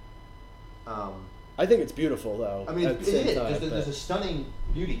 I think it's beautiful though. I mean, it is. There's a stunning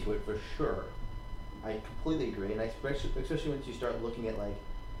beauty to it for sure. I completely agree, and especially once you start looking at like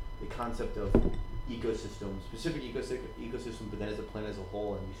the concept of ecosystem, specific ecosystem, but then as a planet as a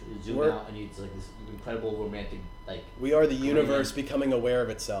whole, and you zoom out, and it's like this incredible romantic like. We are the universe becoming aware of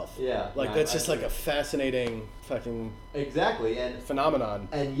itself. Yeah, like that's just like a fascinating fucking phenomenon.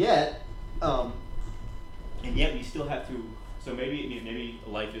 And yet we still have to. So maybe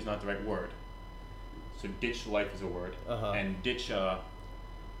life is not the right word. So ditch life is a word, and ditch the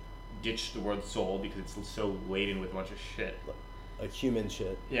word soul because it's so laden with a bunch of shit. Like human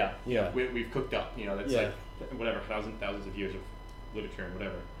shit. Yeah. We've cooked up. That's like whatever thousands of years of literature and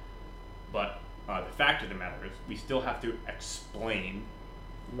whatever. But the fact of the matter is, we still have to explain.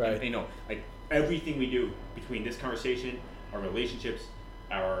 Right. Like everything we do between this conversation, our relationships,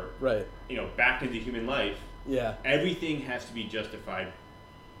 our back into human life. Yeah. Everything has to be justified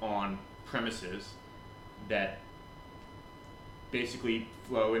on premises that basically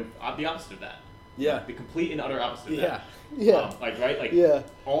flow in the opposite of that. Yeah. The complete and utter opposite of that. Yeah. Like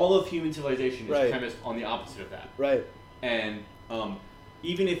all of human civilization is Right. premised on the opposite of that. Right. And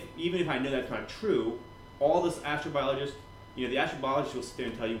even if I know that's not true, all this astrobiologist, the astrobiologist will sit there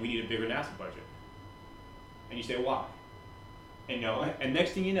and tell you we need a bigger NASA budget. And you say, why? And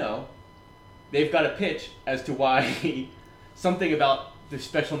next thing you know, they've got a pitch as to why something about the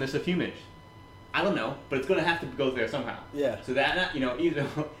specialness of humans. I don't know, but it's going to have to go there somehow. Yeah. So that, either,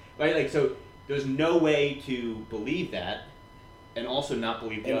 right? Like, so there's no way to believe that and also not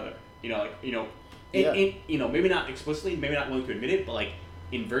believe the other. Maybe not explicitly, maybe not willing to admit it, but like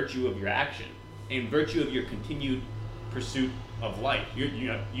in virtue of your action, in virtue of your continued pursuit of life,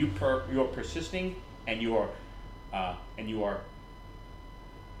 you're persisting, and you are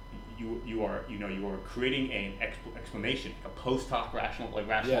creating an explanation, a post hoc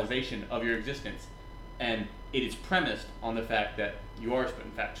rationalization of your existence, and it is premised on the fact that you are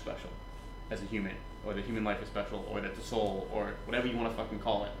in fact special as a human, or that human life is special, or that the soul, or whatever you want to fucking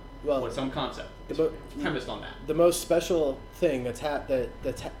call it, or some concept. It's premised on that. The most special thing the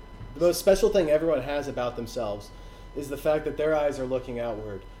most special thing everyone has about themselves is the fact that their eyes are looking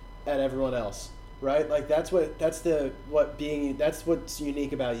outward at everyone else. Right? Like that's what's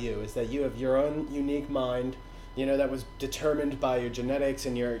unique about you, is that you have your own unique mind, that was determined by your genetics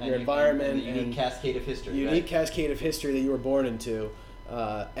and your environment and the unique cascade of history. Unique cascade of history that you were born into,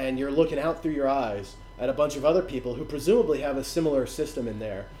 and you're looking out through your eyes at a bunch of other people who presumably have a similar system in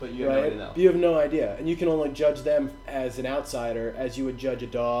there. But you have no idea. You have no idea, and you can only judge them as an outsider, as you would judge a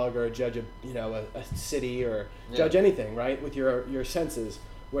dog or judge a city or judge anything, right? With your senses.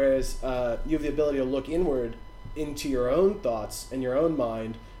 Whereas you have the ability to look inward into your own thoughts and your own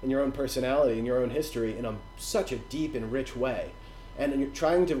mind and your own personality and your own history in such a deep and rich way. And you're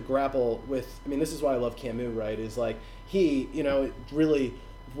trying to grapple with, this is why I love Camus, right? Is like he, really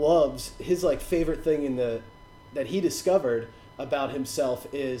loves his favorite thing that he discovered about himself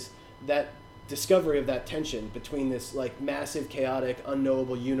is that discovery of that tension between this massive, chaotic,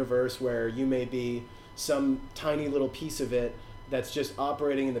 unknowable universe where you may be some tiny little piece of it that's just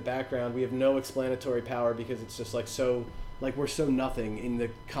operating in the background. We have no explanatory power because it's just we're so nothing in the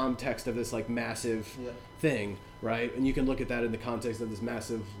context of this massive thing, right? And you can look at that in the context of this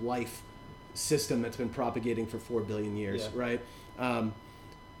massive life system that's been propagating for 4 billion years, right?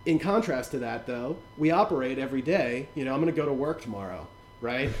 In contrast to that, though, we operate every day. I'm going to go to work tomorrow,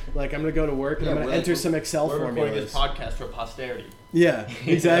 right? I'm going to go to work and I'm going to enter some Excel formulas. We're recording this podcast for posterity. Yeah,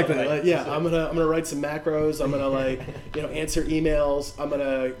 exactly. I'm gonna write some macros. I'm gonna answer emails. I'm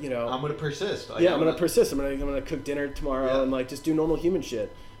gonna persist. I'm gonna persist. I'm gonna cook dinner tomorrow and just do normal human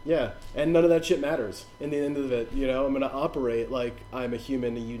shit. Yeah, and none of that shit matters in the end of it. I'm gonna operate like I'm a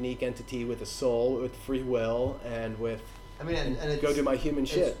human, a unique entity with a soul, with free will, and with. And go do my human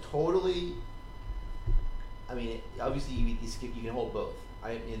shit. It's totally. Obviously you can hold both.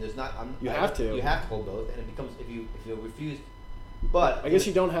 There's not. You have to hold both, and it becomes if you refuse. But I guess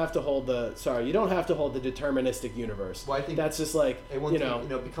you don't have to hold the deterministic universe. Well, I think that's just it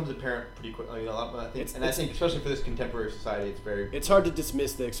becomes apparent pretty quick. I think especially for this contemporary society, it's hard to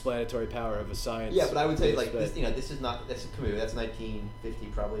dismiss the explanatory power of a science. Yeah, but I would say this. This is not. That's Camus. That's 1950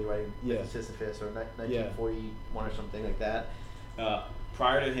 probably, right? Yeah. Sisyphus or 1941 or something like that.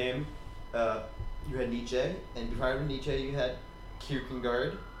 Prior to him, you had Nietzsche, and prior to Nietzsche, you had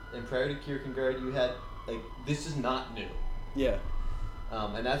Kierkegaard, and prior to Kierkegaard, you had this is not new. Yeah.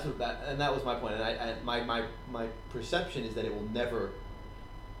 And that was my point. And my perception is that it will never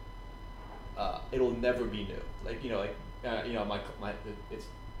be new. It's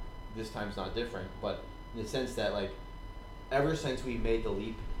this time's not different, but in the sense that ever since we made the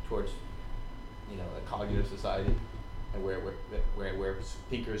leap towards a cognitive society, and where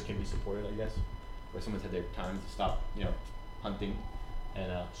thinkers can be supported, I guess, where someone's had their time to stop hunting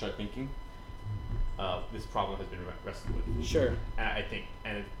and start thinking. This problem has been wrestled with. Sure. I think,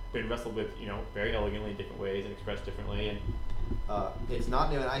 and it's been wrestled with, very elegantly in different ways and expressed differently. And it's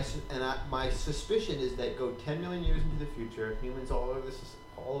not new. And my suspicion is that go 10 million years into the future, humans all over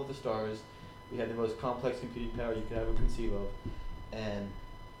the stars, we have the most complex computing power you could ever conceive of, and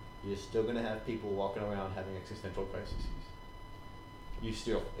you're still going to have people walking around having existential crises. It's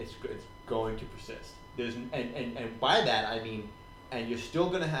going to persist. And by that I mean. And you're still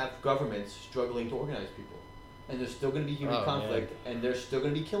going to have governments struggling to organize people. And there's still going to be human conflict, and they're still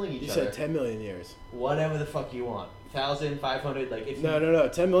going to be killing each other. You said 10 million years. Whatever the fuck you want. 1,500, like if No.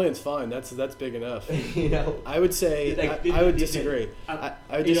 10 million's fine. That's big enough. you know, I would say I would disagree. I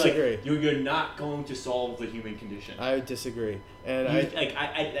would disagree. You're not going to solve the human condition. I would disagree, and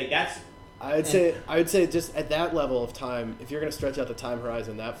that's. I would say just at that level of time, if you're going to stretch out the time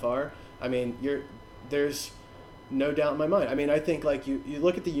horizon that far, I mean, there's no doubt in my mind. I mean, I think like you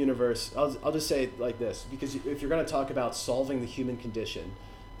look at the universe. I'll just say it like this, because if you're going to talk about solving the human condition.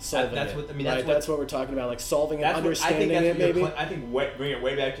 That's what we're talking about, like solving and understanding it. Maybe I think bring it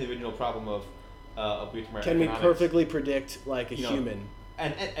way back to the original problem of economics. Can we perfectly predict like a human?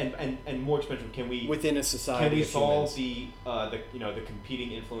 And more expensive, can we within a society? Can we solve the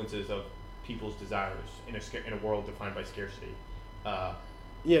competing influences of people's desires in a world defined by scarcity?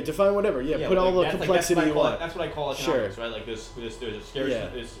 Define whatever. Put all the complexity you want. That's what I call economics, right? Like there's a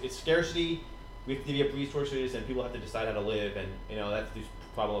scarcity. It's scarcity. We have to give up resources, and people have to decide how to live, and that's the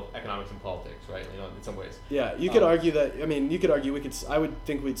problem of economics and politics, right? In some ways. Yeah, you could argue that. I mean, you could argue I would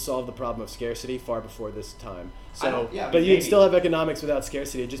think we'd solve the problem of scarcity far before this time. So, but you'd still have economics without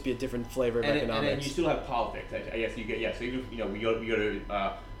scarcity. It'd just be a different flavor of economics. And you still have politics. I guess you get So even we go to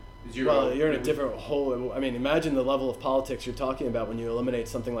zero. Well, you're in a different whole. I mean, imagine the level of politics you're talking about when you eliminate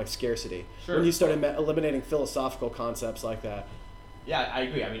something like scarcity. Sure. When you start eliminating philosophical concepts like that. Yeah, I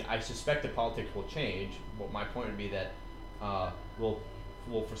agree. I mean, I suspect that politics will change. But my point would be that, will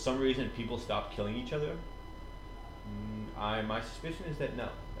for some reason people stop killing each other? My suspicion is that no,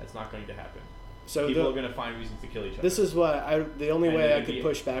 that's not going to happen. So people are going to find reasons to kill each other. This is why the only way I could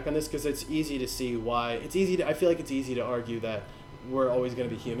push back on this, because it's easy to see why. I feel like it's easy to argue that we're always going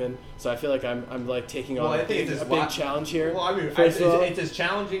to be human. So I feel like I'm like taking on a big challenge here. Well, I mean, it's as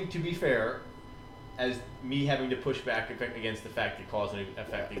challenging, to be fair, as me having to push back against the fact that cause and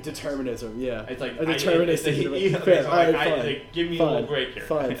effect. Determinism, yeah. It's like a deterministic universe. Fair. All right, fine. Give me a little break here.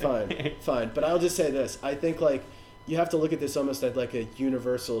 Fine. But I'll just say this. I think like you have to look at this almost at like a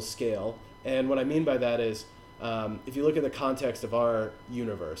universal scale. And what I mean by that is, if you look at the context of our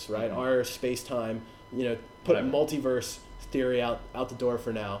universe, right, our space-time, put multiverse theory out the door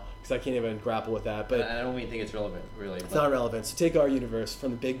for now, because I can't even grapple with that. But I don't even think it's relevant, really. It's not relevant. So take our universe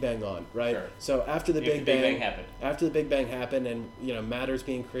from the Big Bang on, right? Sure. So after the Big Bang happened, and matter's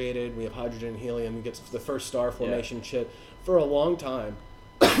being created, we have hydrogen and helium, we get the first star formation shit. For a long time,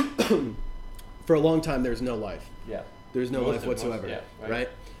 there's no life. Yeah. There's no life whatsoever, right?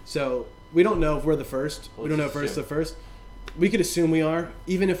 So we don't know if we're the first. We don't know if we're the first. We could assume we are,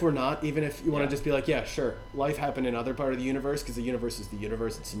 even if we're not, even if you want to just be like, yeah, sure, life happened in other part of the universe, because the universe is the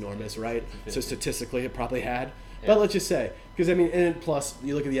universe, it's enormous, right? So statistically it probably had. Yeah. But let's just say, because I mean, and plus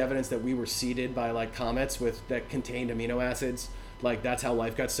you look at the evidence that we were seeded by like comets that contained amino acids, like that's how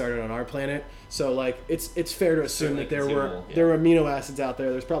life got started on our planet. So like it's fair to assume that there were amino acids out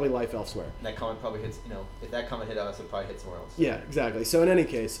there. There's probably life elsewhere. And that comet probably hits, if that comet hit us, it probably hit somewhere else. Yeah, exactly. So in any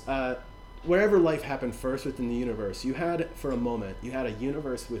case, wherever life happened first within the universe, you had a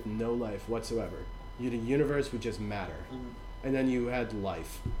universe with no life whatsoever. You had a universe with just matter. Mm-hmm. And then you had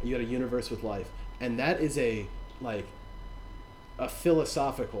life. You had a universe with life. And that is a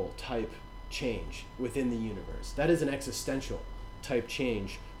philosophical type change within the universe. That is an existential type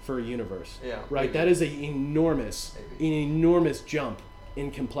change for a universe. Yeah. Right? Maybe. That is an enormous jump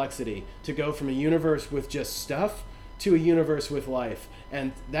in complexity to go from a universe with just stuff to a universe with life.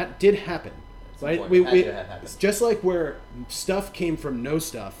 And that did happen, right? It's just like where stuff came from no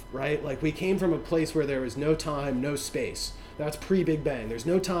stuff, right? Like we came from a place where there was no time, no space. That's pre-Big Bang. There's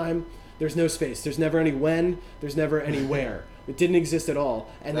no time, there's no space. There's never any when, there's never any where. It didn't exist at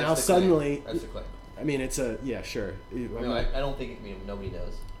all. And now suddenly... That's the claim. I mean, it's sure. I don't think, nobody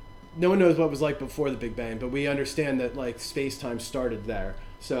knows. No one knows what it was like before the Big Bang, but we understand that like space-time started there.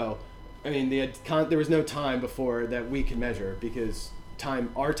 So, I mean, there was no time before that we could measure, because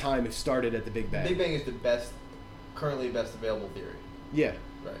our time started at the Big Bang. The Big Bang is the currently best available theory. Yeah.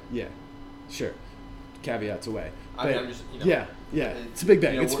 Right. Yeah. Sure. Caveats away. I'm just, Yeah. It's a Big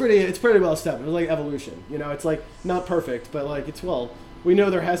Bang. It's pretty well established. It's like evolution. It's like not perfect, but like we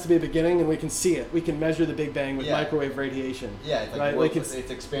know there has to be a beginning, and we can see it. We can measure the Big Bang with microwave radiation. Yeah, it's right?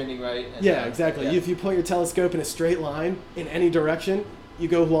 It's expanding, right? And exactly. Yeah. If you point your telescope in a straight line in any direction, you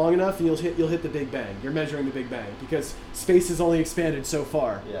go long enough, and you'll hit the Big Bang. You're measuring the Big Bang, because space has only expanded so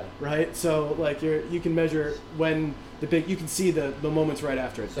far. Yeah. Right. So like you can measure when you can see the moments right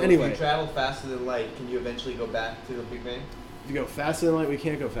after it. So anyway, if you travel faster than light, can you eventually go back to the Big Bang? to go faster than light, we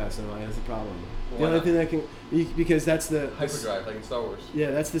can't go faster than light. That's the problem. Why The only not? thing that can, because that's the Hyperdrive, like in Star Wars.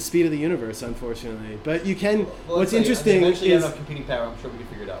 yeah, that's the speed of the universe, unfortunately. But you can. Well, What's let's say, interesting eventually you is have enough competing power. I'm sure we can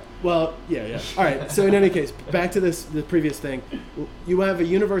figure it out. well, yeah. All right. So in any case, back to the previous thing. You have a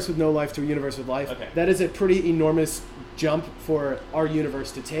universe with no life to a universe with life. Okay. That is a pretty enormous jump for our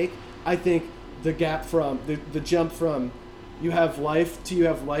universe to take. I think the gap from the jump from you have life to you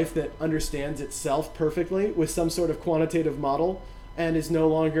have life that understands itself perfectly with some sort of quantitative model and is no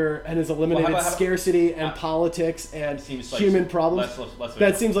longer and has eliminated how about- scarcity and politics and Seems like human problems. less of a That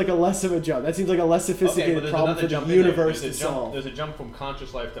jump. seems like a less of a jump. That seems like a less Okay, sophisticated but there's problem another for jump the in there. universe to There's a jump. solve. There's a jump from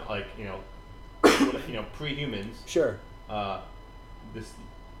conscious life to like pre-humans. Sure. The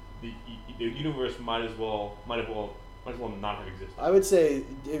universe might as well not have existed. I would say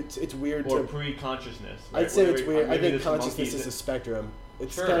it's weird Or to. pre-consciousness. I'd right? say Whatever- it's weird. I maybe think there's some consciousness monkeys is a spectrum.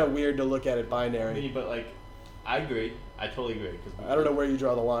 It's Sure. kind of weird to look at it I binary. mean, but like, I agree. I totally agree. Cause I don't know where you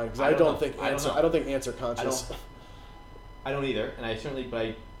draw the line because I I don't don't know. think I don't ants. know. I don't think ants are conscious. I don't either, and I certainly, but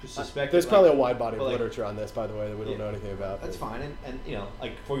I suspect There's that, probably like, a wide body of but, like, literature on this, by the way, that we don't Yeah. know anything about. That's but- fine, and you know,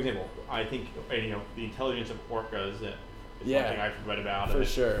 Like, for example, I think the intelligence of orcas is Yeah, one thing I've read about. for and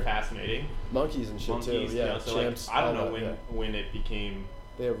it's sure. Fascinating. Monkeys and shit Monkeys, too. Yeah, so chimps. like, I don't all know that, yeah. when it became.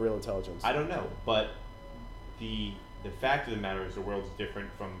 They have real intelligence. I don't know, but the fact of the matter is the world's different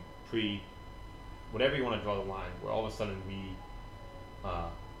from whatever you want to draw the line, where all of a sudden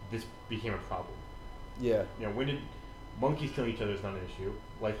this became a problem. Yeah. You know, when did monkeys killing each other is not an issue.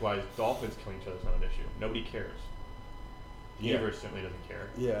 Likewise, dolphins killing each other is not an issue. Nobody cares. The Yeah. universe certainly doesn't care,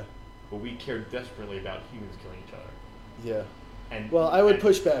 Yeah. but we care desperately about humans killing each other. Yeah. And Well, I would and-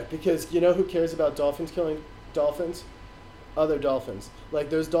 push back because you know who cares about dolphins killing dolphins? Other dolphins. Like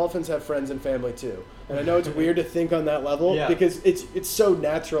those dolphins have friends and family too. And I know it's weird to think on that level Yeah. because it's so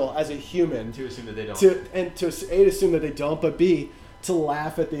natural as a human to assume that they don't. to assume that they don't, but B to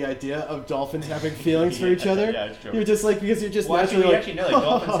laugh at the idea of dolphins having feelings for each other. Yeah, it's true. You're just like because you're just Well, naturally we like, actually know that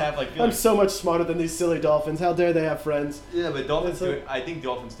dolphins have, like, I'm feelings. so much smarter than these silly dolphins. How dare they have friends? Yeah, but dolphins It's like- do. I think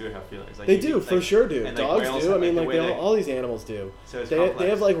dolphins do have feelings. Like, They you do, can, for like, sure do. and, like, Dogs whales do. I have, mean, the like way all these animals do. So it's They complex.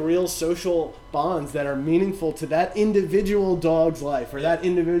 have like real social bonds that are meaningful to that individual dog's life or that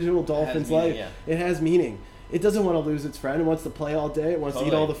individual dolphin's meaning, life. yeah. It has meaning. It doesn't want to lose its friend. It wants to play all day. It wants to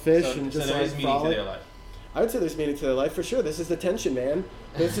eat all the fish and just there like is meaning to frolic. their life. I would say there's meaning to their life for sure. This is the tension, man.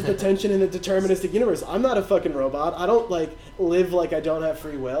 This is the tension in the deterministic universe. I'm not a fucking robot. I don't like live like I don't have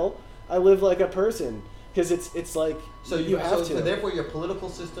free will. I live like a person because it's like So you have to. So therefore, your political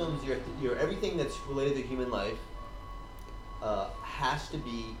systems, your everything that's related to human life, has to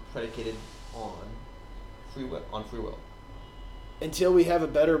be predicated on free will. Until we have a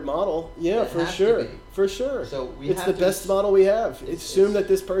better model, yeah, It for has to sure, be. for sure. So we it's have the to best s- model we have. it's- Assume it's- that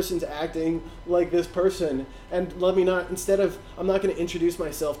this person's acting like this person, and let me not. Instead of, I'm not going to introduce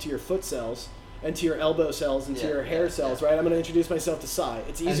myself to your foot cells and to your elbow cells and to Yeah, your hair yeah, cells, yeah. right? I'm going to introduce myself to Psy.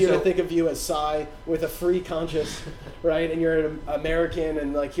 It's And easier to so- think of you as Psy with a free conscious, right? And you're an American,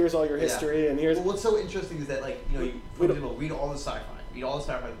 and like here's all your Yeah. history, and here's Well, what's so interesting is that, like, you know, for We don't- example, read all the sci-fi, read all the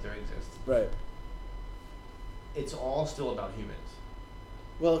sci-fi that there exists. right. It's all still about humans.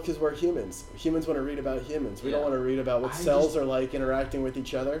 Well, because we're humans. Humans want to read about humans. We don't Yeah. want to read about what I cells just- are like interacting with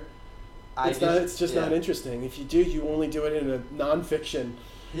each other. It's just yeah. not interesting. If you do, you only do it in a nonfiction.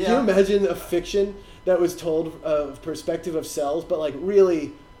 Yeah. Can you imagine a fiction that was told of perspective of cells, but like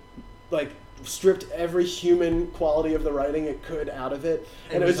really, like stripped every human quality of the writing it could out of it,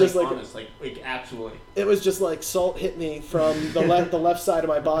 and it was just like honest, like absolutely. it was just like salt hit me from the left side of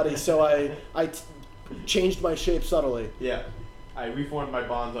my body, so I changed my shape subtly. Yeah. I reformed my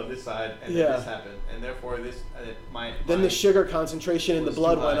bonds on this side, and Yeah. then this happened, and therefore this Then the sugar concentration in the was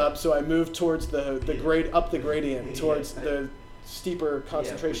blood too went high. up, so I moved towards the grade up the gradient Yeah. towards the steeper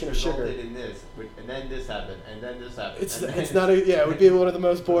concentration of sugar. In this, and then this happened, and then this happened. It's and then it's not a yeah. It would be one of the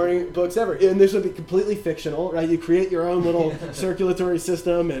most boring books ever, and this would be completely fictional, right? You create your own little circulatory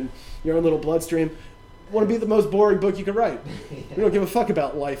system and your own little bloodstream. Want to be the most boring book you could write? We don't give a fuck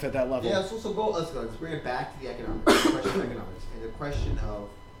about life at that level. Yeah, let's bring it back to the economics, the question of economics, and the question of,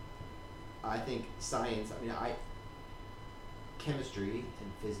 I think, science. I mean, chemistry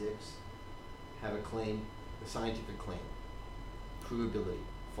and physics have a claim, a scientific claim, provability,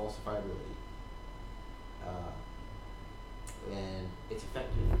 falsifiability, and its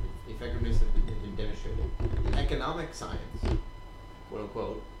effectiveness has been demonstrated. In economic science, quote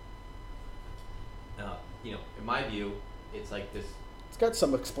unquote, in my view, it's like this. It's got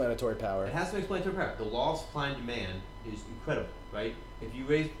some explanatory power. It has some explanatory power. The law of supply and demand is incredible, right? If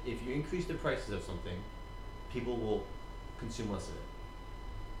you increase the prices of something, people will consume less of it.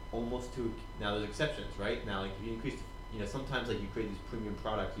 Almost to now, there's exceptions, right? Now, like if you increase sometimes like you create these premium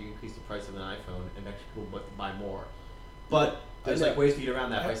products, you increase the price of an iPhone, and actually people buy more. But there's like ways to get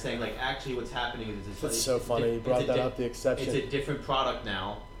around that by saying like actually what's happening is That's so funny. You brought that up. The exception. It's a different product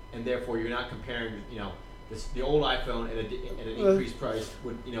now, and therefore you're not comparing the old iPhone at an increased price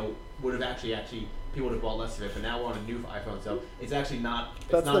would have actually people would have bought less of it, but now we're on a new iPhone, so it's actually not.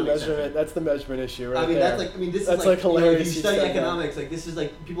 That's the measurement. That's the measurement issue, right? This is like hilarious. If you study economics, like this is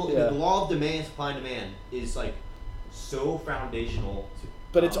like people. The law of demand, supply and demand is like so foundational.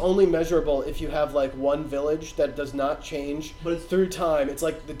 But it's only measurable if you have like one village that does not change through time. It's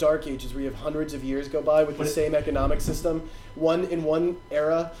like the Dark Ages where you have hundreds of years go by with the same economic system. In one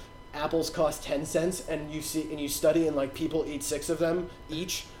era, apples cost 10 cents, and you study and like people eat 6 of them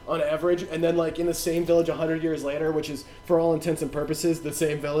each on average, and then like in the same village 100 years later, which is for all intents and purposes the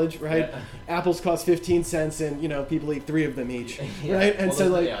same village, right? Yeah. Apples cost 15 cents, and people eat 3 of them each, right? And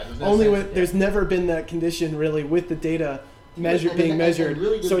there's never been that condition really with the data being measured,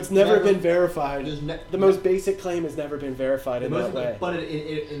 really so it's never been verified. The most basic claim has never been verified in that way. But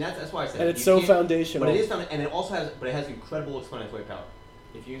and that's why I said. And it's so foundational. But it is and it also has incredible explanatory power.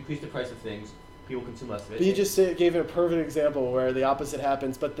 If you increase the price of things, people consume less of it. But you just gave a perfect example where the opposite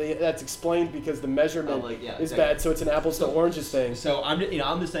happens, but that's explained because the measurement is bad, so it's an apples to oranges thing. So I'm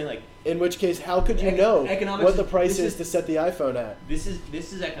just saying like. In which case, how could you know what the price is to set the iPhone at? This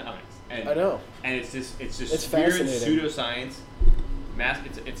is economics. And, I know. And it's weird pseudoscience.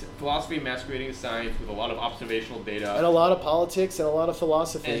 It's philosophy masquerading as science with a lot of observational data. And a lot of politics and a lot of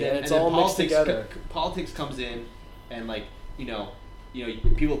philosophy, and it's all mixed together. Politics comes in, and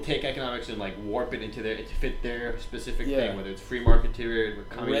people take economics and like warp it to fit their specific thing, whether it's free market theory or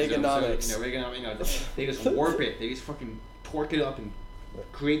communism. Reaganomics. They just warp it. They just fucking torque it up and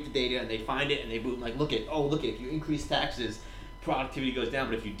create the data, and they find it, and they boom, like look at if you increase taxes, productivity goes down,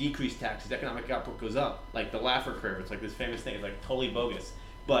 but if you decrease taxes, economic output goes up. Like the Laffer curve, it's like this famous thing. It's like totally bogus.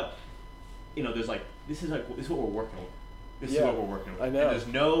 But there's like this is what we're working with. This is what we're working with. I know.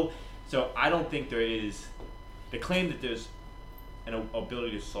 And so I don't think there is the claim that there's an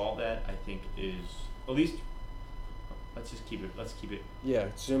ability to solve that. I think is at least let's keep it. Yeah,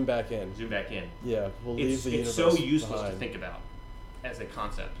 zoom back in. Yeah, we'll leave the universe It's so useless behind. to think about as a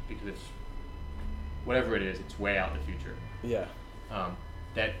concept because it's whatever it is, it's way out in the future. Yeah.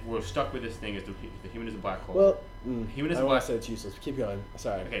 That we're stuck with this thing is the human is a black hole. Well, human is I want to say it's useless. Keep going.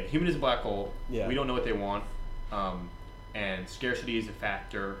 Sorry. Okay, the human is a black hole. Yeah. We don't know what they want, and scarcity is a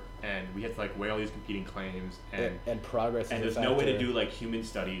factor, and we have to like weigh all these competing claims, and progress. And is there's a no way to factor. do like human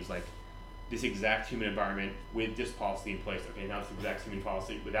studies like this exact human environment with this policy in place. Okay, now it's the exact human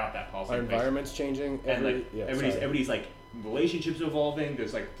policy without that policy. Our in place. environment's changing. Everybody's like relationships evolving.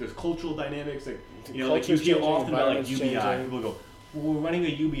 There's cultural dynamics. Like you hear changing, often about like UBI. changing. People go, well, we're running a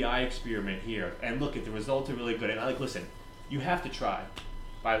UBI experiment here, and look, the results are really good. And I listen, you have to try.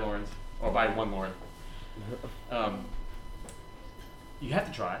 By Lawrence or by one Lauren. You have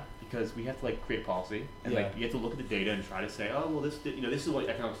to try because we have to create policy, and you have to look at the data and try to say, oh well, this is what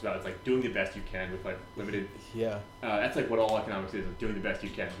economics is about. It's like doing the best you can with limited. Yeah. That's what all economics is doing the best you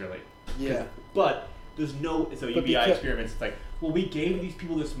can, really. Yeah. But there's UBI experiments. It's like, well, we gave these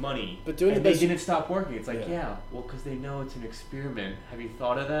people this money, but doing and the best they didn't stop working. It's like, well, because they know it's an experiment. Have you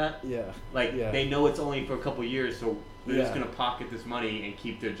thought of that? Yeah. They know it's only for a couple of years, so they're just gonna pocket this money and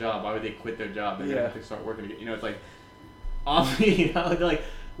keep their job. Why would they quit their job? They're gonna have to start working again. It's like, they're like,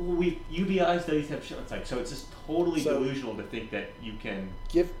 well, UBI studies have shown. It's like, so it's just totally delusional to think that you can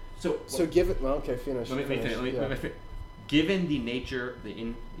give. Give it. Well, okay, finish. Let me finish. Given the nature,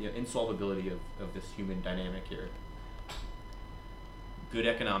 the insolvability of this human dynamic here, good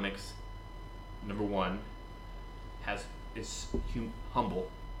economics, number one, is humble,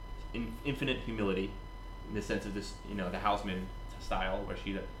 infinite humility, in the sense of this, the Hausman style, where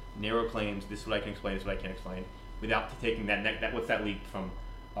she narrow claims. This is what I can explain. This is what I can't explain, without taking that what's that leap from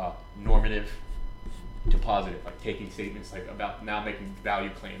normative to positive, like taking statements about now making value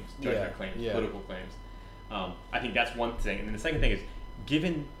claims, judgment claims, political claims. I think that's one thing, and then the second thing is,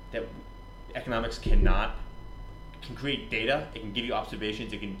 given that economics can create data, it can give you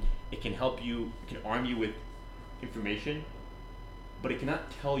observations, it can help you, it can arm you with information, but it cannot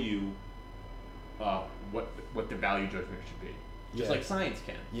tell you what the value judgment should be. Just like science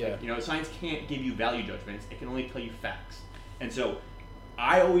can. Yeah. Science can't give you value judgments; it can only tell you facts. And so,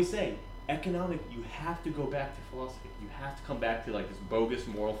 I always say, you have to go back to philosophy. You have to come back to this bogus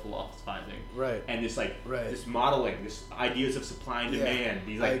moral philosophizing, right? And this this modeling, this ideas of supply and demand.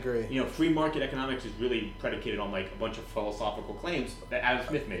 These I agree. Free market economics is really predicated on a bunch of philosophical claims that Adam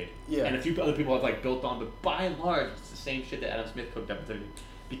Smith made, and a few other people have built on. But by and large, it's the same shit that Adam Smith cooked up,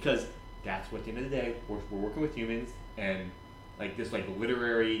 because that's what at the end of the day we're working with humans. and like this like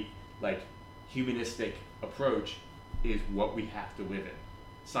literary like humanistic approach is what we have to live in.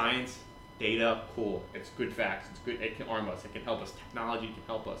 Science, data, cool. It's good facts. It's good. It can arm us. It can help us. Technology can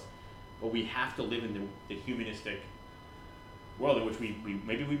help us. But we have to live in the humanistic world in which we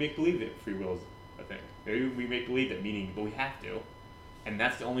maybe we make believe that free will is a thing. Maybe we make believe that meaning, but we have to. And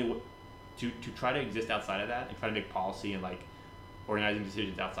that's the only way to try to exist outside of that and try to make policy and like organizing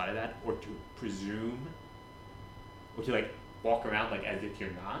decisions outside of that, or to presume, or to like walk around like as if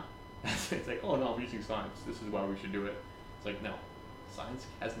you're not. It's like, oh no, I'm using science. This is why we should do it. It's like, no, science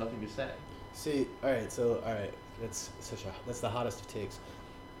has nothing to say. See, all right, that's the hottest of takes.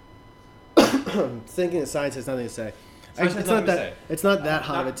 Thinking that science has nothing to say. Science has nothing to say. It's not that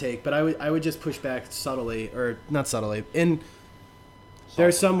hot of a take, but I would just push back subtly, or not subtly.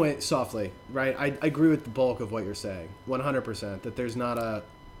 There's some way softly, right? I agree with the bulk of what you're saying, 100%. That there's not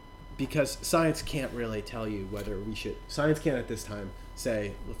because science can't really tell you whether we should. Science can't at this time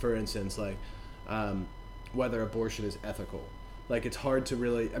say, for instance, like whether abortion is ethical. Like it's hard to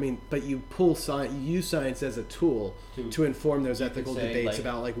really. I mean, but you use science as a tool to inform those ethical debates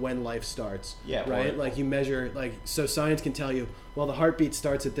about like when life starts. Yeah. Right. Like you measure so science can tell you, well, the heartbeat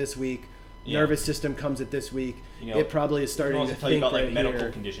starts at this week. Yeah. Nervous system comes at this week. It probably is starting to think about like right medical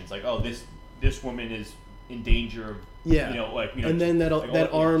here. conditions, like this woman is in danger of and then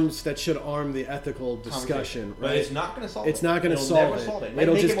that should arm the ethical discussion, right? But it's not going to solve It's not going to solve it.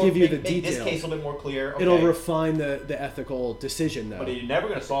 It'll just give you the details. This case a little bit more clear. Okay. It'll refine the ethical decision, though. But it's never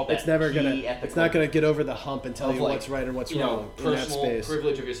going to solve that. It's never going to. It's not going to get over the hump and tell you what's right and what's wrong in that personal space.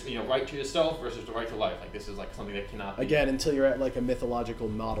 privilege of your right to yourself versus the right to life. Like this is like something that cannot be. Again, until you're at like a mythological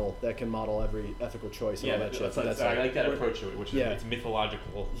model that can model every ethical choice and all that shit. I like that approach to it, which is it's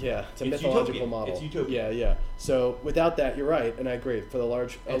mythological. Yeah, it's a mythological model. It's utopia. Yeah. So without that, you're right, and I agree for the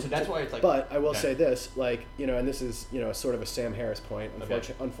large. And so that's why it's like. But I will say this, like and this is sort of a Sam Harris point,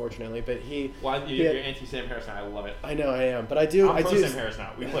 unfortunately, but he. Well, you're anti Sam Harris now. I love it. I know I am, but I do. I'm pro Sam Harris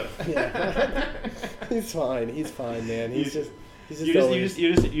now. We flip. Yeah. He's fine, man.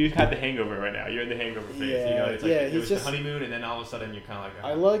 You had the hangover right now. You're in the hangover phase. Yeah, it's like it was the honeymoon, and then all of a sudden you're kind of like.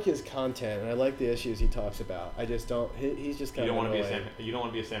 I like his content, and I like the issues he talks about. I just don't. He's just kind of. You don't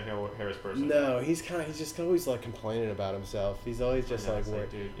want to be a Sam Harris person. No, he's just always like complaining about himself. He's always just worried.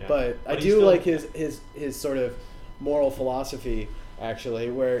 Yeah. But I do like his sort of moral philosophy,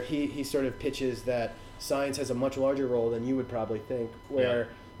 actually, where he sort of pitches that science has a much larger role than you would probably think. Where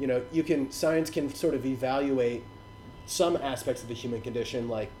science can sort of evaluate some aspects of the human condition,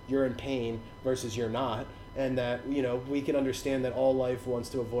 like you're in pain versus you're not, and that we can understand that all life wants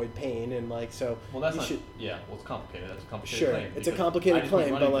to avoid pain, and like so. Well, that's not. Yeah, well, it's complicated. That's a complicated claim. Sure, it's a complicated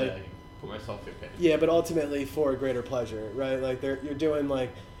claim, but like. Put myself through pain. Yeah, but ultimately for a greater pleasure, right? Like you're doing like,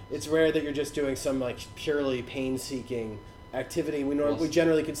 it's rare that you're just doing some like purely pain-seeking activity. We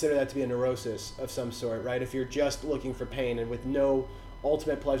generally consider that to be a neurosis of some sort, right? If you're just looking for pain and with no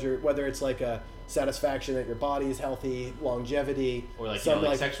ultimate pleasure, whether it's like a satisfaction that your body is healthy, longevity, or like some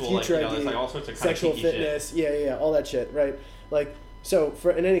like sexual, future there's like all sorts of sexual fitness, shit. Yeah, all that shit, right? Like. So,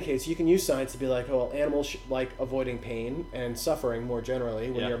 in any case, you can use science to be like, oh, well, animals like avoiding pain and suffering more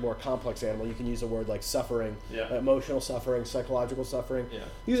generally. When you're a more complex animal, you can use a word like suffering, emotional suffering, psychological suffering. Yeah.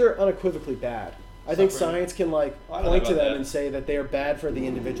 These are unequivocally bad. I think science can point to them and say that they are bad for the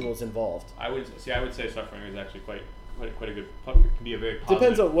individuals involved. I would say suffering is actually quite a good. Can be a very positive.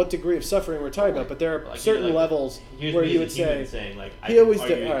 Depends on what degree of suffering we're talking about, but there are certain levels where you would say. Saying, he always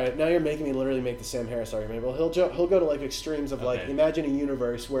did. All right, now you're making me literally make the Sam Harris argument. Well, he'll go to like extremes of like imagine a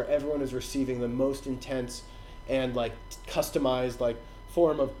universe where everyone is receiving the most intense and like customized like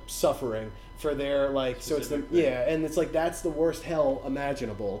form of suffering for their like so it's the and it's like that's the worst hell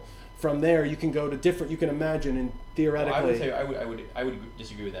imaginable. From there, you can go to different. You can imagine and theoretically. Well, I would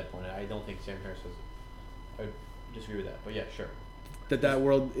disagree with that point. I don't think Sam Harris has. I would disagree with that, but yeah, sure. That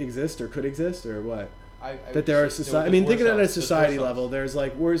world exists or could exist or what? That there are society. I mean, thinking at a society level, there's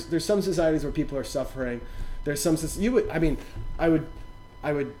like there's some societies where people are suffering. There's some I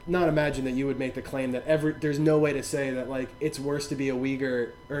would not imagine that you would make the claim that there's no way to say that like it's worse to be a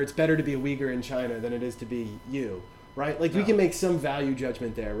Uyghur or it's better to be a Uyghur in China than it is to be you. Right? Like we can make some value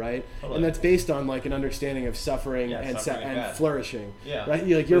judgment there, right? Totally. And that's based on like an understanding of suffering and flourishing. Yeah. Right?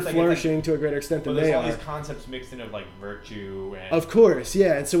 You're flourishing to a greater extent than they are. There's all these concepts mixed in of like virtue and of course,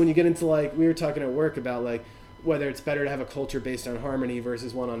 yeah. And so when you get into like we were talking at work about like whether it's better to have a culture based on harmony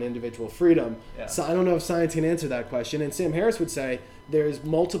versus one on individual freedom. Yeah. So I don't know if science can answer that question. And Sam Harris would say there's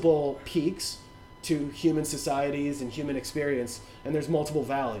multiple peaks to human societies and human experience, and there's multiple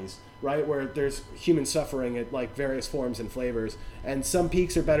valleys. Right, where there's human suffering at like various forms and flavors, and some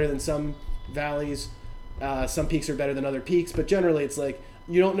peaks are better than some valleys, Some peaks are better than other peaks, but generally it's like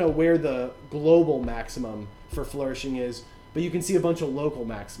you don't know where the global maximum for flourishing is, but you can see a bunch of local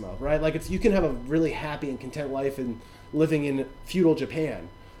maxima, right? Like you can have a really happy and content life in living in feudal Japan,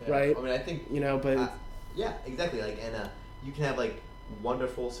 right? I mean, I think but yeah, exactly. Like, and you can have like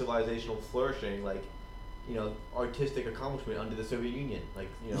wonderful civilizational flourishing, like artistic accomplishment under the Soviet Union, like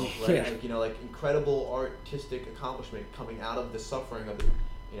right, like incredible artistic accomplishment coming out of the suffering of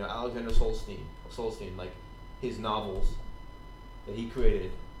Alexander Solzhenitsyn, like his novels that he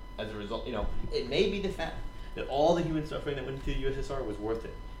created as a result. It may be the fact that all the human suffering that went through the USSR was worth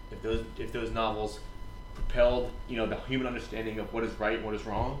it. If those novels propelled the human understanding of what is right and what is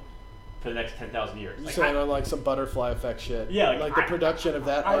wrong for the next 10,000 years. You're saying on like some butterfly effect shit. Yeah, like the production of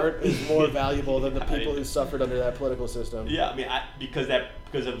that art is more valuable than the people who suffered under that political system. Yeah, I mean, because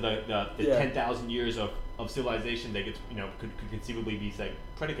of the 10,000 years of civilization that gets could conceivably be like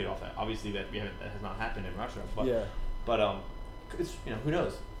predicated off that. Obviously, that has not happened in Russia, but it's who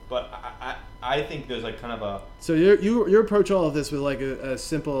knows. But I think there's like kind of a so you approach all of this with like a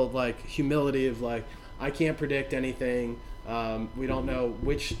simple like humility of like I can't predict anything. We don't know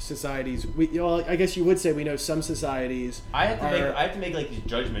which societies. I guess you would say we know some societies. I have to make like these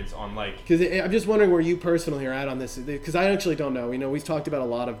judgments on like. Because I'm just wondering where you personally are at on this. Because I actually don't know. We've talked about a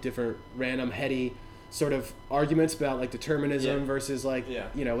lot of different random heady sort of arguments about like determinism versus like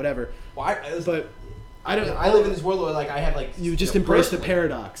whatever. Well, I don't. I live in this world where like I have like you just embrace the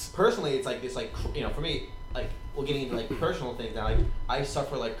paradox. Personally, it's like for me like getting into like personal things now. Like I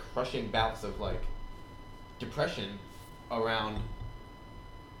suffer like crushing bouts of like depression around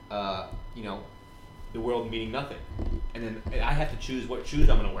the world meaning nothing, and then I have to choose what shoes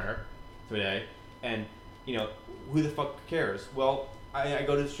I'm gonna wear today, and who the fuck cares? Well, I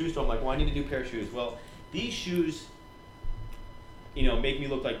go to the shoe store. I'm like, well, I need a new pair of shoes. Well, these shoes make me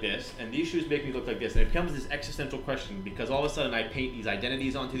look like this, and these shoes make me look like this, and it becomes this existential question because all of a sudden I paint these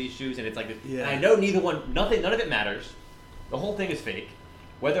identities onto these shoes, and it's like, and I know none of it matters. The whole thing is fake.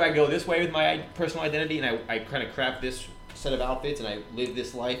 Whether I go this way with my personal identity and I kind of craft this set of outfits and I live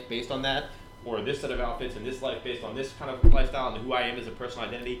this life based on that, or this set of outfits and this life based on this kind of lifestyle and who I am as a personal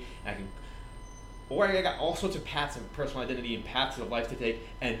identity, or I got all sorts of paths of personal identity and paths of life to take,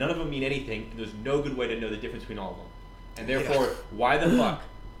 and none of them mean anything, and there's no good way to know the difference between all of them. And therefore, why the fuck?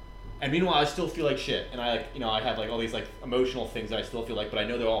 And meanwhile, I still feel like shit, and I have like all these like emotional things that I still feel like, but I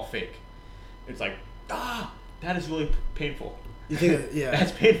know they're all fake. It's like, that is really painful. You think,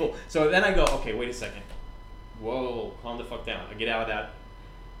 That's painful. So then I go, okay, wait a second. Whoa, calm the fuck down. I get out of that,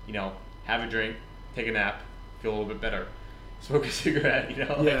 have a drink, take a nap, feel a little bit better. Smoke a cigarette,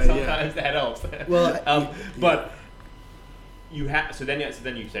 sometimes that helps. Well, but you have, so then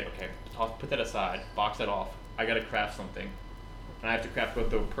you say, okay, put that aside, box that off. I got to craft something, and I have to craft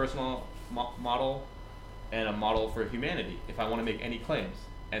both a personal model and a model for humanity if I want to make any claims.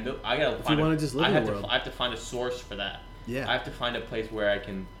 And I got to find. If you want to just live in the world, I have to find a source for that. Yeah. I have to find a place where I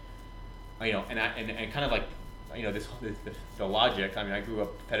can, and kind of like, the logic. I mean, I grew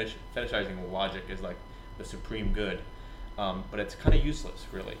up fetishizing logic as like the supreme good, but it's kind of useless,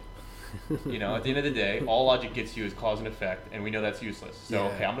 really. At the end of the day, all logic gets you is cause and effect, and we know that's useless. So,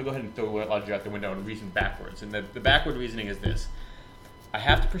 okay, I'm going to go ahead and throw logic out the window and reason backwards. And the backward reasoning is this. I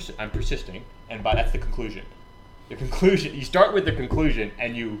have to I'm persisting, and that's the conclusion. The conclusion, you start with the conclusion,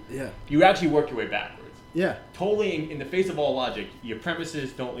 and you actually work your way backwards. Yeah. Totally in the face of all logic, your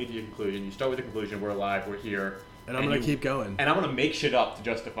premises don't lead to your conclusion. You start with the conclusion, we're alive, we're here. And I'm going to keep going. And I'm going to make shit up to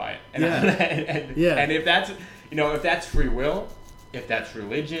justify it. And and if that's, if that's free will, if that's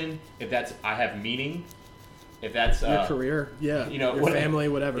religion, if that's I have meaning, if that's your career, your family,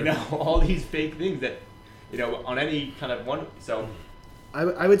 whatever. All these fake things that, on any kind of one. So,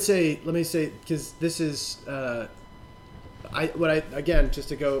 I would say, let me say, because this is, just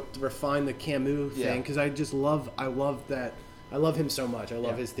to refine the Camus thing, because I love him so much. I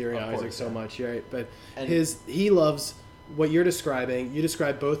love his theory on Isaac so much, right? But he loves what you're describing. You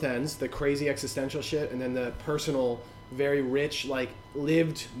describe both ends, the crazy existential shit, and then the personal, very rich, like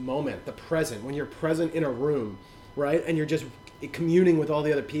lived moment, the present, when you're present in a room, right? And you're just communing with all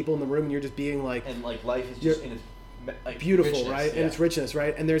the other people in the room, and you're just being like, and like life is just in its like beautiful, richness, right? And its richness,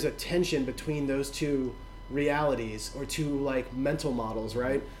 right? And there's a tension between those two realities or two like mental models,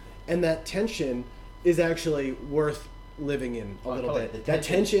 right? And that tension is actually worth living in a little bit. That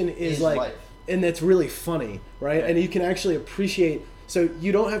tension is like life. And that's really funny, right? Yeah. And you can actually appreciate. So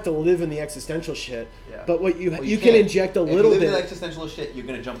you don't have to live in the existential shit, but what you can inject a little bit. If you live in the existential shit, you're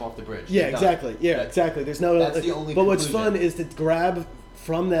gonna jump off the bridge. Yeah, exactly. Yeah, exactly. There's no. That's the only. But what's fun is to grab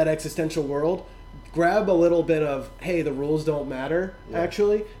from that existential world grab a little bit of, hey, the rules don't matter,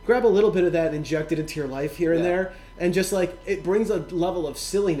 actually. Grab a little bit of that and inject it into your life here and there. And just like, it brings a level of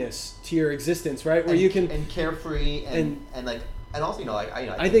silliness to your existence, right? Where you can... And carefree and like... And also,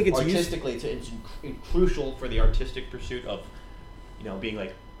 I think it's artistically, it's crucial for the artistic pursuit of, being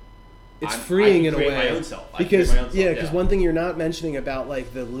like, it's freeing in a way. My own self. Because one thing you're not mentioning about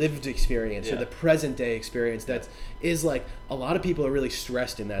like the lived experience or the present day experience is like a lot of people are really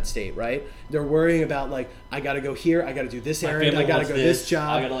stressed in that state, right? They're worrying about like, I got to go here, I got to do this errand, I got to go this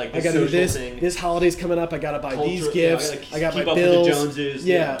job, I got to do this. This holiday's coming up, I got to buy these gifts, I got my bills. Joneses,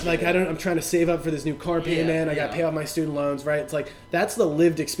 I'm trying to save up for this new car payment, I got to pay off my student loans, right? It's like that's the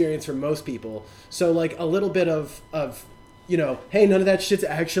lived experience for most people. So like a little bit of hey, none of that shit's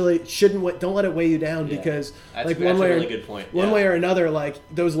actually don't let it weigh you down because that's one way, a really good point. One way or another, like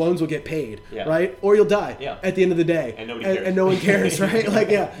those loans will get paid, right? Or you'll die at the end of the day, and nobody cares. And no one cares, right? Like,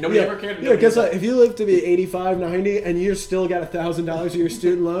 nobody ever cared. Yeah, guess what? If you live to be 85, 90, and you still got $1,000 of your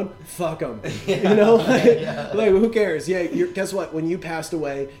student loan, fuck them. Like who cares? Guess what? When you passed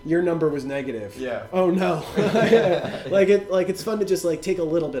away, your number was negative. Yeah. Oh no. It's fun to just like take a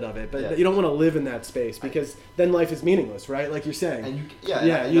little bit of it, but you don't want to live in that space because then life is meaningless, right? Like you're saying, and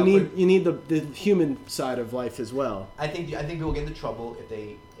you need the human side of life as well. I think people get into trouble if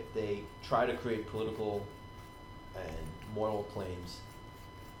they try to create political and moral claims.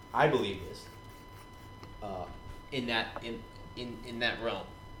 I believe this in that realm,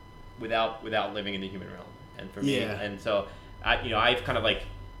 without living in the human realm, and for me, and so I've kind of like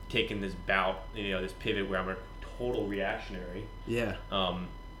taken this bout, this pivot where I'm a total reactionary,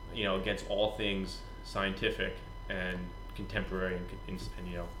 against all things scientific and contemporary and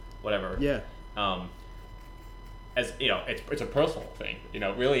whatever. As it's a personal thing.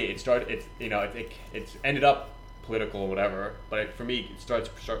 Really, it's ended up political or whatever. But for me, it starts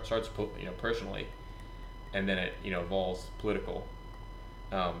personally, and then it evolves political,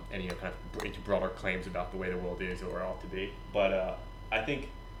 and kind of into broader claims about the way the world is or ought to be. But I think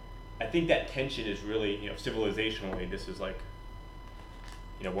that tension is really civilizationally, this is like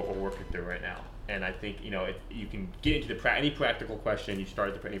what we're working through right now. And I think if you can get into any practical question, you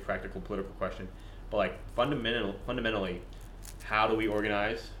start at any practical political question, but like fundamentally, how do we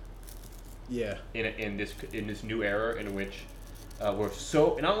organize? In this new era in which we're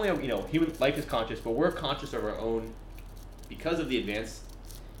so not only human life is conscious, but we're conscious of our own because of the advance.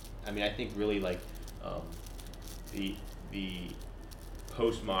 I mean, I think really like the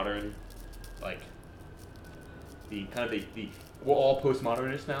postmodern, like the kind of the we're all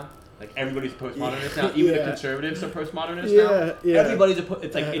postmodernists now. Like everybody's a postmodernist now. Even the conservatives are postmodernists now. Everybody's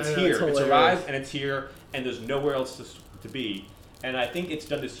it's here. It's arrived and it's here, and there's nowhere else to be. And I think it's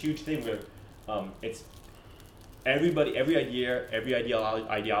done this huge thing where it's everybody, every idea, every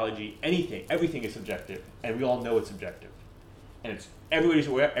ideology, everything is subjective, and we all know it's subjective. And it's everybody's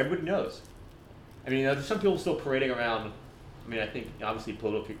aware. Everybody knows. I mean, there's some people still parading around. I mean, I think obviously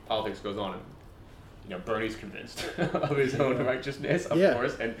politics goes on. And, Bernie's convinced of his own righteousness, of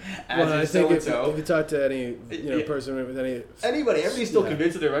course, and as is so-and-so. If you talk to any person with everybody's still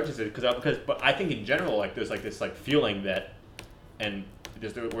convinced of their righteousness but I think in general, like there's like this like feeling that, and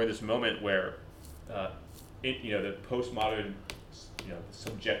we're in this moment where, the postmodern, the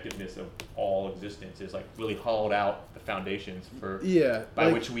subjectiveness of all existence is like really hollowed out the foundations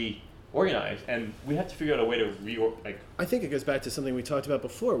by which we organize, and we have to figure out a way to I think it goes back to something we talked about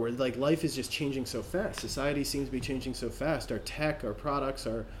before, where like life is just changing so fast. Society seems to be changing so fast. Our tech, our products,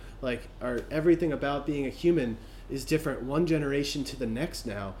 our everything about being a human is different one generation to the next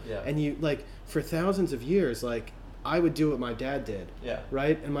now. And you like for thousands of years, like I would do what my dad did,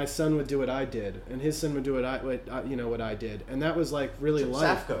 right, and my son would do what I did, and his son would do what I did, and that was like really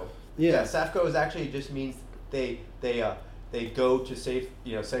life. SAFCO. SAFCO is actually just means they go to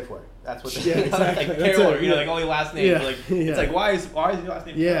Safeway. That's what they exactly. Like Taylor, like only last name. It's like why is your last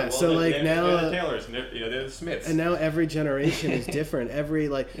name Taylor? Well, so like now they're the Taylors and they're the Smiths. And now every generation is different.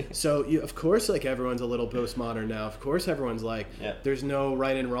 Of course like everyone's a little postmodern now. Of course everyone's like there's no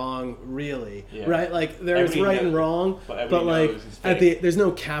right and wrong really, right? Like there's right and wrong, but like there's no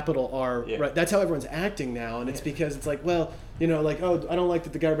capital R. Right? That's how everyone's acting now, and it's because it's like I don't like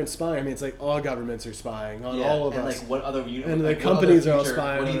that the government's spying. I mean, it's like all governments are spying on all of us. Like what other and the companies are all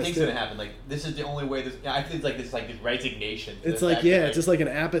spying. What do you think's gonna happen? Like this is the only way. I think it's like this resignation. It's like it's just like an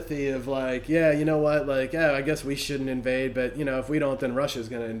apathy of like you know what, like I guess we shouldn't invade, but if we don't, then Russia's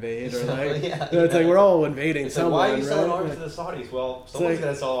gonna invade, or like it's like we're all invading someone. Why are you selling arms to the Saudis? Well, someone's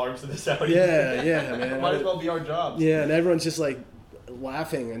gonna sell arms to the Saudis. Yeah, man. Might as well be our jobs. Yeah, and everyone's just like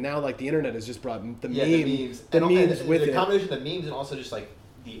laughing, and now like the internet has just brought the memes with it. The combination of the memes and also just like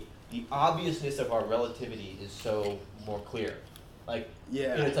the the obviousness of our relativity is so more clear. Like,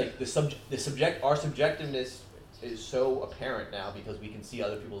 Yeah. you know, it's like our subjectiveness is so apparent now because we can see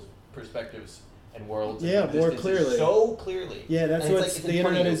other people's perspectives and worlds. Yeah, and more existences clearly. So clearly. Yeah, that's And what it's the in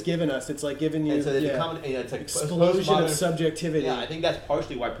front of internet you. has given us. It's like giving you And so it's like explosion of postmodern- subjectivity. Yeah, I think that's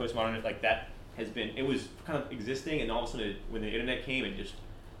partially why postmodern like that has been. It was kind of existing, and all of a sudden, when the internet came,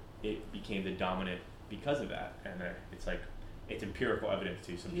 it became the dominant because of that. And it's like it's empirical evidence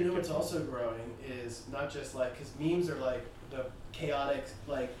to some. You know what's also growing is not just like, because memes are like the chaotic,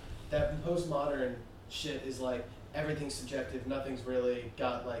 like that postmodern shit is like everything's subjective, nothing's really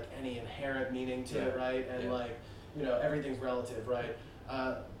got like any inherent meaning to it, right? And like, you know, everything's relative, right?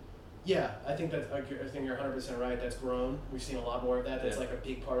 Yeah, I think I think you're 100% right. That's grown. We've seen a lot more of that. That's like a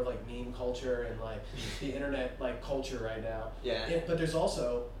big part of like meme culture and like the internet like culture right now. Yeah. But there's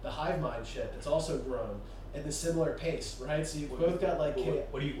also the hive mind shit that's also grown at the similar pace, right? So you've both got like.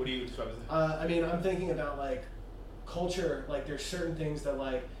 What do you describe as? I mean, I'm thinking about like culture. Like, there's certain things that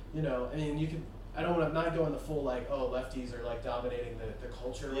like, you know. I mean, you could. I don't want to not go in the full like, oh, lefties are like dominating the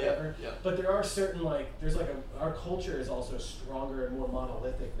culture or whatever. Yeah. But there are certain like, there's like our culture is also stronger and more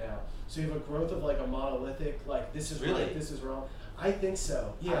monolithic now. So you have a growth of like a monolithic, like this is Really? right, this is wrong. I think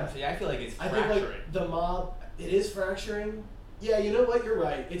so. Yeah. I feel like it's I fracturing. think like the mob, it is fracturing. Yeah, you know what? You're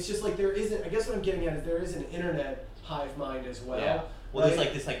right. It's just like there isn't. I guess what I'm getting at is there is an internet hive mind as well. Yeah. Well, right?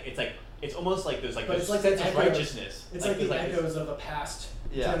 there's like this it's almost like there's like But this it's like sense the of echoes. righteousness. It's like the there's echoes of a past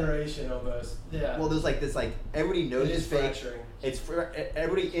Yeah. generation almost. Yeah. Well, there's like this, like everybody knows It it's is fake. fracturing. It's for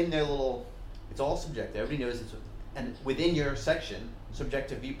everybody in their little. It's all subjective. Everybody knows it's, and within your section,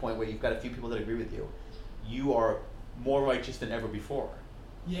 subjective viewpoint, where you've got a few people that agree with you, you are more righteous than ever before.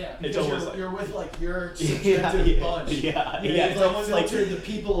 Yeah, It's because almost you're, like- you're with like your Yeah, subjective bunch. yeah, You've it's like almost like- filtered the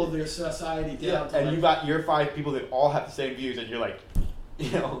people of their society down to and like, you got your 5 people that all have the same views, and you're like, you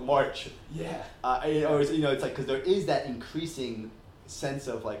know, march. yeah. It's like because there is that increasing sense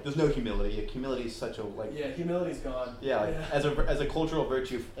of like, there's no humility. Humility is such a like. Yeah, humility's gone. Yeah, like, as a cultural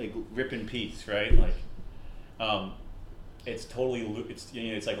virtue. like rip in peace, right? Like, it's totally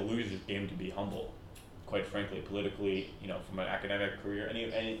it's like a loser's game to be humble, quite frankly, politically, you know, from an academic career, any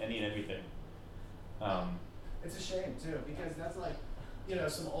and everything. It's a shame too, because that's like, you know,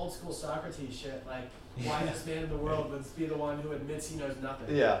 some old school Socrates shit. Like, wisest man in the world would be the one who admits he knows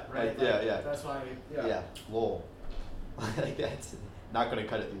nothing. Yeah, Right. like, Like, yeah. That's why. Yeah, lol. Like that's not gonna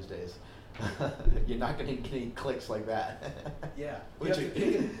cut it these days. You're not gonna get any clicks like that. Yeah. You Which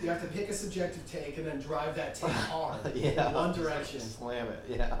have to pick a subjective take and then drive that take hard. Yeah. One direction. Slam it.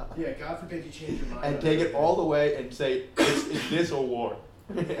 Yeah. Yeah. God forbid you change your mind. And on take it everything. all the way and say it's this or war.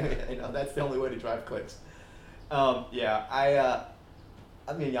 You know, that's the only way to drive clicks.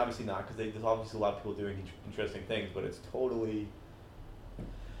 I mean, obviously not, because there's obviously a lot of people doing interesting things, but it's totally.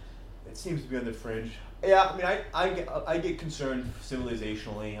 It seems to be on the fringe. Yeah, I mean, I get concerned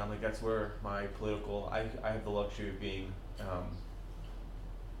civilizationally. I'm like, that's where my political. I have the luxury of being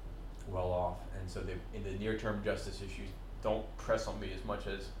well off, and so in the near term justice issues don't press on me as much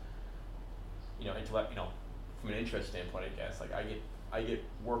as from an interest standpoint. I guess like I get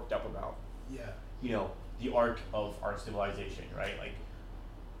worked up about the arc of our civilization, right? Like,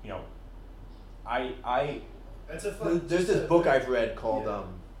 That's a fun. there's this book I've read called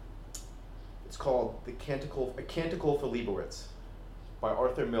it's called A Canticle for Leibowitz by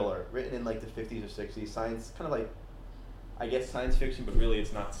Arthur Miller, written in like the 50s or 60s. Science, kind of like, I guess science fiction, but really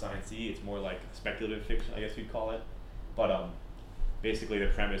it's not science-y. It's more like speculative fiction, I guess you'd call it. But basically the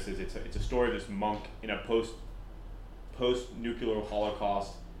premise is it's a story of this monk in a post-nuclear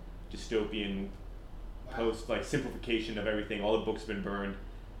Holocaust dystopian, post simplification of everything. All the books have been burned,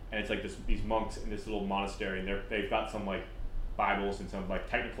 and it's like these monks in this little monastery, and they've got some like Bibles and some like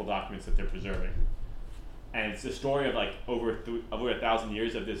technical documents that they're preserving. And it's the story of like over 1,000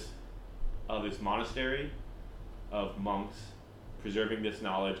 years of this monastery of monks preserving this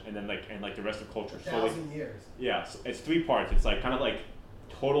knowledge, and then like the rest of culture. 1,000 years. Yeah, so it's 3 parts. It's like kind of like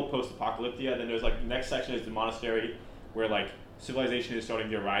total post-apocalyptia. Then there's like the next section is the monastery, where like civilization is starting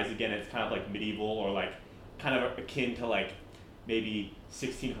to rise again. It's kind of like medieval, or like kind of akin to like maybe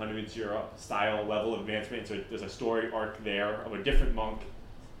 1600s Europe style level of advancement. So there's a story arc there of a different monk,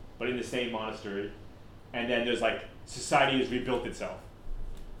 but in the same monastery. And then there's like society has rebuilt itself.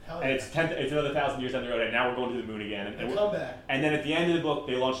 Hell And yeah. it's another 1,000 years down the road, and now we're going to the moon again. And come back. And then at the end of the book,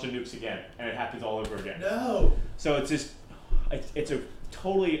 they launch the nukes again, and it happens all over again. No. So it's just, it's a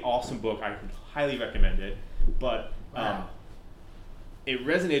totally awesome book. I would highly recommend it. But Wow. it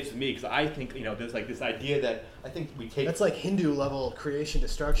resonates with me because I think there's like this idea that I think we take That's like Hindu level creation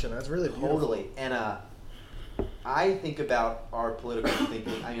destruction. That's really beautiful. totally, and I think about our political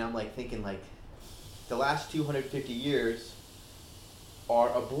thinking. I mean, I'm like thinking like the last 250 years are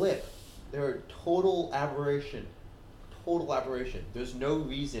a blip. They're a total aberration. Total aberration. There's no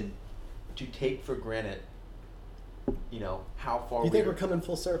reason to take for granted, how far You think we're coming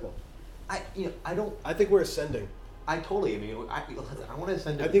full circle? I think we're ascending. I totally. I mean, I want to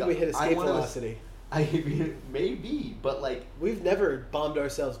ascend. I think we hit escape velocity. I mean, maybe, but like we've never bombed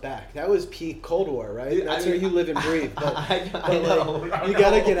ourselves back. That was peak Cold War, right? That's where you live and breathe. But, I know. You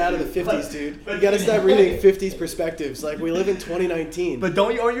gotta get out of the 50s, dude. You gotta start reading 50s perspectives. Like we live in 2019. But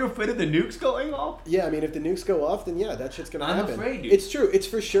are you afraid of the nukes going off? Yeah, I mean, if the nukes go off, then yeah, that shit's gonna happen. I'm afraid, dude. It's true. It's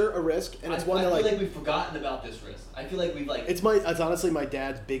for sure a risk, and it's one I that feel like we've forgotten about this risk. I feel like we've like. It's honestly my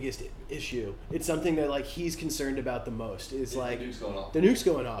dad's biggest issue. It's something that like he's concerned about the most. Is like the nukes going off. The nukes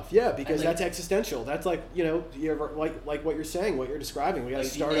going off, yeah, because like, that's existential. That's like like what you're saying, what you're describing. We got to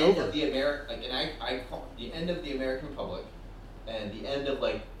like start the end over. Of the I call the end of the American Republic, and the end of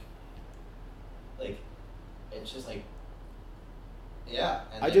like it's just like. Yeah,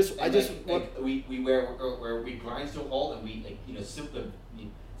 and where we grind to a halt, and we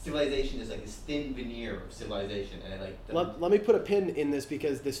civilization is like this thin veneer of civilization, and let me put a pin in this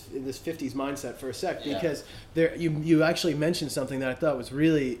because in this 50s mindset for a sec, because there you actually mentioned something that I thought was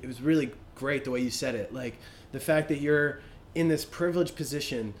really great the way you said it, like the fact that you're in this privileged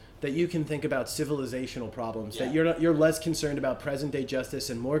position that you can think about civilizational problems, that you're less concerned about present day justice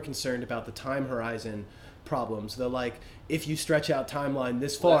and more concerned about the time horizon problems. The like, if you stretch out timeline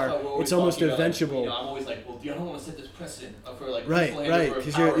this far, it's almost eventual. I'm always like, well, I don't want to set this precedent for like right,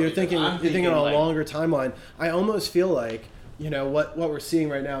 because you're thinking on a longer timeline. I almost feel like what we're seeing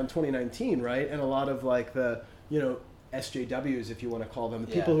right now in 2019, right, and a lot of like the SJWs, if you want to call them,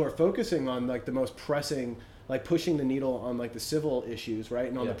 the people who are focusing on like the most pressing, like pushing the needle on like the civil issues, right,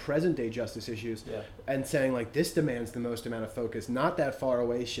 and on the present day justice issues, and saying like this demands the most amount of focus, not that far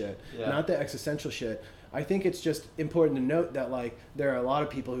away shit, not the existential shit. I think it's just important to note that like there are a lot of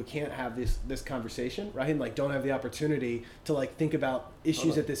people who can't have this conversation, right, and like don't have the opportunity to like think about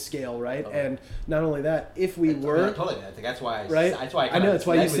issues at this scale, right? And not only that, if we were that's why I know that's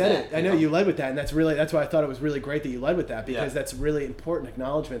why you said it. I know you led with that, and that's why I thought it was really great that you led with that, because that's really important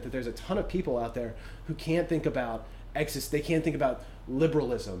acknowledgement that there's a ton of people out there who can't think about they can't think about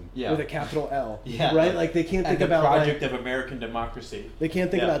liberalism with a capital L, right? Like they can't think about the project of American democracy. They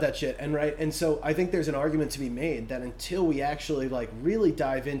can't think about that shit, and so I think there's an argument to be made that until we actually like really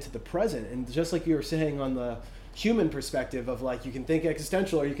dive into the present, and just like you were saying on the human perspective of like you can think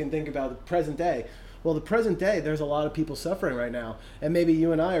existential or you can think about the present day. Well, the present day, there's a lot of people suffering right now, and maybe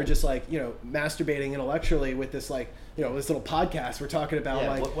you and I are just like masturbating intellectually with this like this little podcast. We're talking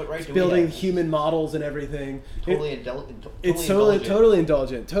about what right building human models and everything. Totally indulgent. It's totally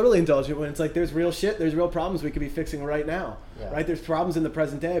indulgent when it's like there's real shit, there's real problems we could be fixing right now, right? There's problems in the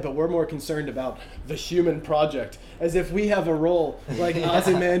present day, but we're more concerned about the human project, as if we have a role like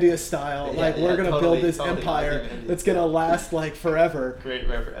Ozymandias style, like we're gonna build this empire that's gonna last like forever. Great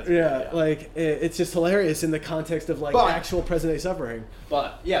reference. Like it's just hilarious in the context of like actual present day suffering.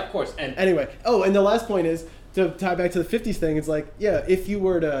 But yeah, of course. And anyway, and the last point is, to tie back to the 50s thing, it's like, if you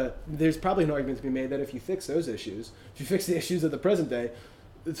were to, there's probably an argument to be made that if you fix those issues, if you fix the issues of the present day,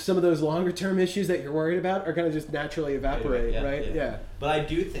 some of those longer term issues that you're worried about are going to just naturally evaporate, right? Yeah. But I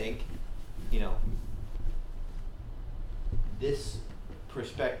do think, this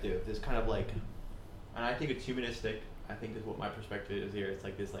perspective, this kind of like, and I think it's humanistic. I think that's what my perspective is here. It's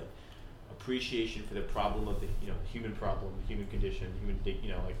like this like appreciation for the problem of the human problem, the human condition,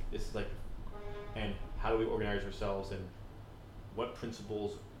 like this is like, and how do we organize ourselves, and what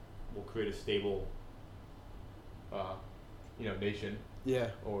principles will create a stable, nation,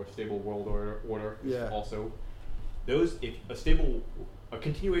 or stable world order. Also, if a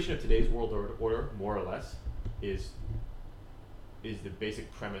continuation of today's world order, more or less, is the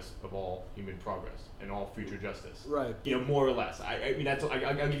basic premise of all human progress and all future justice. Right. More or less. I mean, that's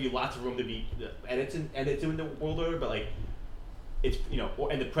I'll give you lots of room to be, and it's in the world order, but like. It's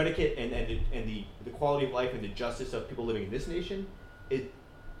and the predicate and the quality of life and the justice of people living in this nation is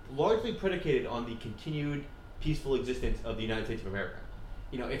largely predicated on the continued peaceful existence of the United States of America.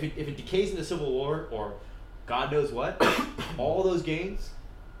 If it decays in the Civil War or God knows what, all those gains,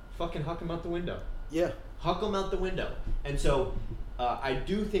 fucking huck them out the window. Yeah, huck them out the window. And so I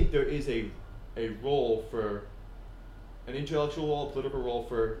do think there is a role for an intellectual role, a political role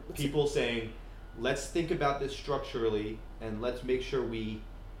for people saying, let's think about this structurally, and let's make sure we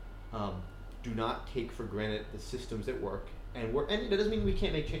do not take for granted the systems that work. And that doesn't mean we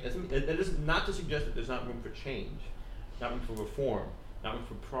can't make change. That is not to suggest that there's not room for change, not room for reform. not room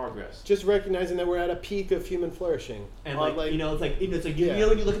for progress. Just recognizing that we're at a peak of human flourishing. And like you know, it's like yeah. you know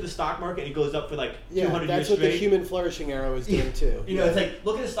when you look at the stock market and it goes up for like 200 yeah, years that's what straight. the human flourishing era was doing too. You know, it's like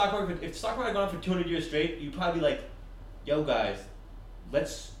look at the stock market. If the stock market had gone up for 200 years straight, you'd probably be like, "Yo, guys,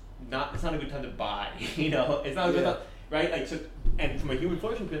 it's not a good time to buy." You know, it's not a good time, right? Like so. And from a human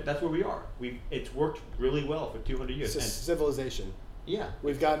flourishing perspective, that's where we are. It's worked really well for 200 years. And civilization. yeah,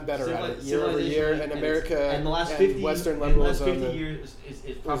 we've gotten better at it year over year, and America and the last and 50 Western and the last liberalism 50 years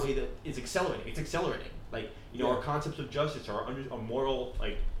is probably is accelerating. It's accelerating. Like you know, our concepts of justice, our moral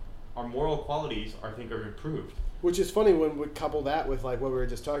qualities, I think, are improved. Which is funny when we couple that with like what we were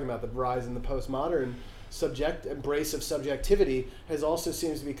just talking about, the rise in the postmodern embrace of subjectivity has also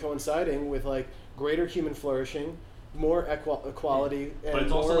seems to be coinciding with like greater human flourishing, more equality, and but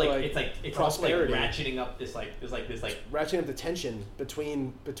it's more also it's prosperity. also like ratcheting up this ratcheting up the tension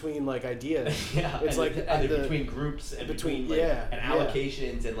between like ideas. yeah, it's between groups and between and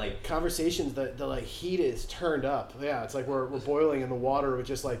allocations and like conversations. The like heat is turned up. Yeah, it's like we're boiling in the water with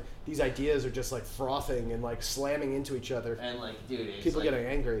just like these ideas are just like frothing and like slamming into each other. And like, dude, it's people like, getting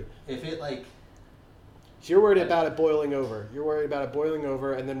angry. If it like. So you're worried about it boiling over. You're worried about it boiling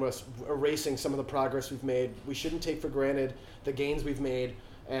over and then us erasing some of the progress we've made. We shouldn't take for granted the gains we've made,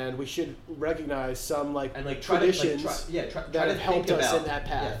 and we should recognize some traditions that have helped us in that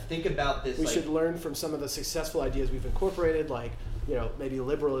path. Yeah, think about this. We should learn from some of the successful ideas we've incorporated, like maybe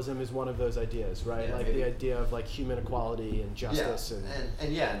liberalism is one of those ideas, right? Yeah, like maybe. the idea of like human equality and justice and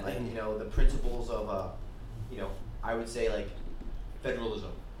the principles of I would say like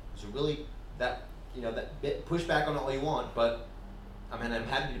federalism. So really that. Push back on it all you want, but I'm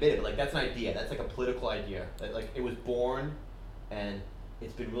happy to debate it. But like, that's an idea. That's like a political idea. That like it was born, and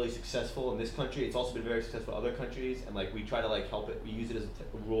it's been really successful in this country. It's also been very successful in other countries, and like we try to like help it. We use it as a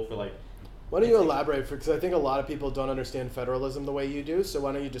rule for like. Why don't you elaborate? Because I think a lot of people don't understand federalism the way you do. So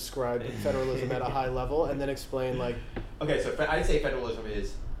why don't you describe federalism at a high level and then explain like. Okay, so I'd say federalism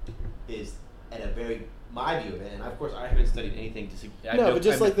is at a very. My view of it, and of course I haven't studied anything to see. But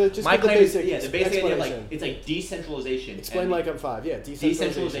just my the claim basic is the basic idea explanation. it's like decentralization. Explain like I'm 5. Yeah,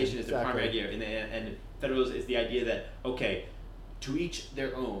 decentralization is the exactly. primary idea, and federalism is the idea that okay, to each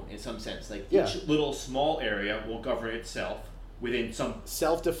their own in some sense. Like each little small area will govern itself within some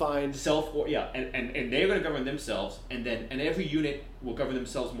self-defined and they're going to govern themselves, and every unit will govern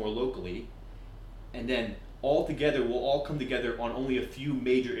themselves more locally, and then. All together will all come together on only a few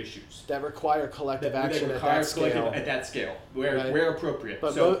major issues that require collective action at that scale. Where appropriate.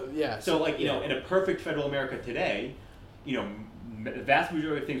 But so in a perfect federal America today, the vast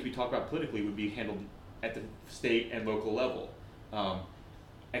majority of things we talk about politically would be handled at the state and local level,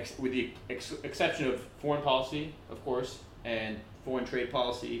 with the exception of foreign policy, of course, and foreign trade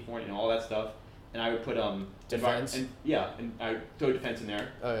policy, all that stuff. And I would put defense. And I throw defense in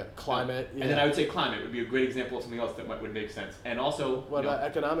there. Climate. And then I would say climate would be a great example of something else that would make sense. And also, what about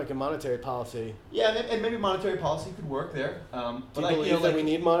economic and monetary policy? Yeah, and maybe monetary policy could work there. Do you believe that we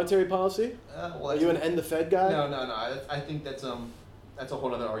need monetary policy? Are you an end the Fed guy? No. I think that's a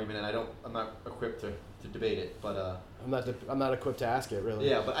whole other argument, and I'm not equipped to debate it. But I'm not equipped to ask it really.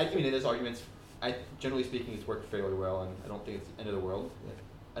 Yeah, but I mean, there's arguments. Generally speaking, it's worked fairly well, and I don't think it's the end of the world.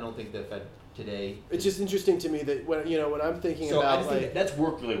 I don't think the Fed. Today, it's just interesting to me that when I'm thinking about think that's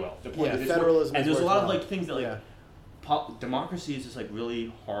worked really well. The point is federalism, and there's a lot of things that democracy is this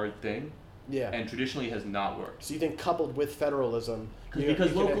really hard thing. Yeah, and traditionally has not worked. So you think coupled with federalism,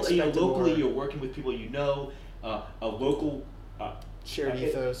 because locally you're working with people a local shared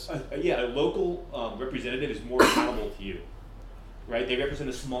ethos. A local representative is more accountable to you. Right, they represent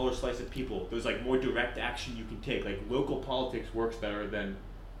a smaller slice of people. There's more direct action you can take. Like local politics works better than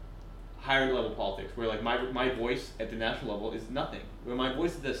higher level politics, where my voice at the national level is nothing. Where my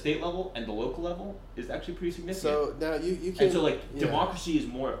voice at the state level and the local level is actually pretty significant. So now you can. And so democracy is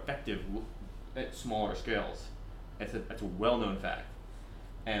more effective at smaller scales. That's a well-known fact.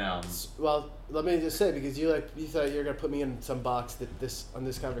 And well, let me just say, because you thought you were gonna put me in some box on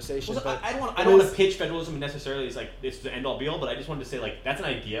this conversation. Well, I don't want to pitch federalism necessarily as it's the end all be all, but I just wanted to say that's an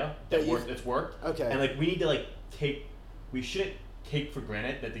idea that's worked. Okay. And we need to we shouldn't take for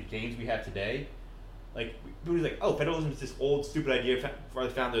granted that the gains we have today, people are federalism is this old stupid idea for the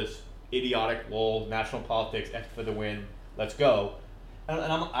founders, idiotic, old national politics, X for the win, let's go. And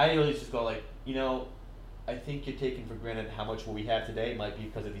I really just go I think you're taking for granted how much what we have today might be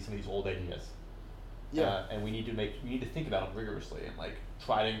because of some of these old ideas. Yeah. And we need to think about them rigorously and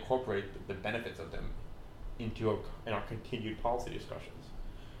try to incorporate the benefits of them in our continued policy discussions.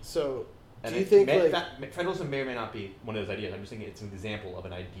 So. Do you think federalism may or may not be one of those ideas? I'm just thinking it's an example of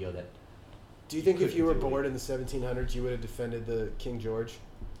an idea that Do you think if couldn't you were do it. born in the 1700s, you would have defended the King George?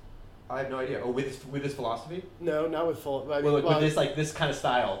 I have no idea. Oh, with this philosophy? No, not with full. I mean, Well, with this like this kind of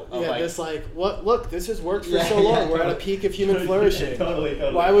style. Of yeah, like, this like what? Look, this has worked for Yeah, so long. yeah, We're at a totally. peak of human flourishing. Totally.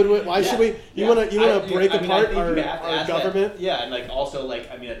 Why would we? Why should we? You wanna break I mean, apart I think our, you have to our ask that. government? Yeah, and like also like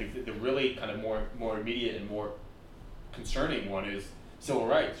I mean I think the really kind of more immediate and more concerning one is civil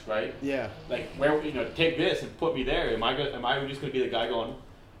rights, right? Yeah. Like where take this and put me there. Am I just gonna be the guy going,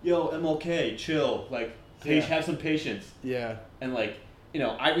 yo, MLK, chill, like Yeah. have some patience, Yeah. and like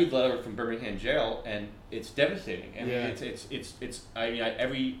I read the letter from Birmingham jail and it's devastating. I mean Yeah. it's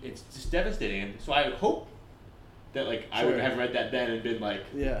just devastating, and so I would hope that like I would Sure. have read that then and been like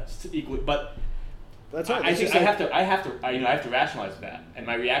Yeah. equally, but. That's right. I It's think just I like- have to rationalize that, and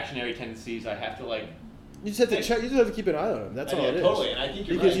my reactionary tendencies. I have to like. You just have to check. You just have to keep an eye on them. That's all it is. Totally, and I think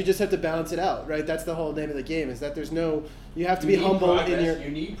you're Because right. you just have to balance it out, right? That's the whole name of the game. Is that there's no. You have to You be need humble progress. in your. You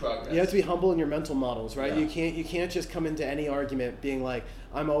need progress. You have to be humble in your mental models, right? Yeah. You can't just come into any argument being like,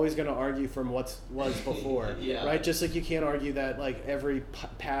 I'm always going to argue from was before, Yeah. right? Just like you can't argue that like every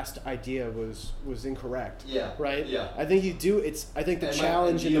past idea was incorrect, Yeah. right? Yeah. I think you do. I think the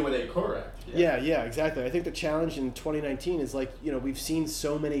challenge in the, they correct. yeah, exactly. I think the challenge in 2019 is like we've seen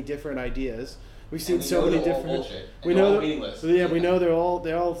so many different ideas. We've seen so many different. We know. Meaningless. Yeah, we know they're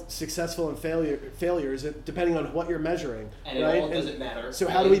all successful and failures depending on what you're measuring, And it right? all doesn't matter. So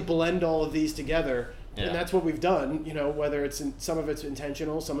how do we blend all of these together? Yeah. And that's what we've done. Whether it's some of it's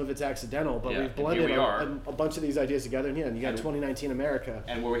intentional, some of it's accidental, but Yeah, we've and here blended we are. a bunch of these ideas together. And you got And- 2019 America.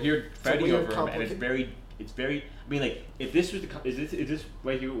 And we're here It's a fighting weird, over them, and it's complicated- very. I mean, like, if this was is this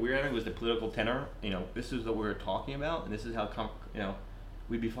right here what we're having was the political tenor. This is what we're talking about, and this is how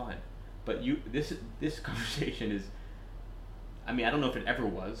we'd be fine. But this conversation is. I mean, I don't know if it ever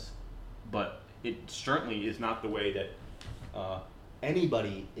was, but it certainly is not the way that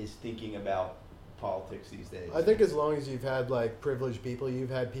Anybody is thinking about politics these days. I think as long as you've had like privileged people, you've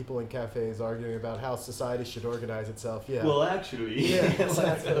had people in cafes arguing about how society should organize itself. Yeah. Well, actually, Yeah,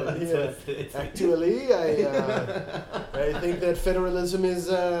 exactly. Actually, I think that federalism is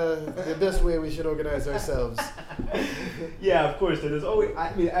the best way we should organize ourselves. Yeah, of course. There's always.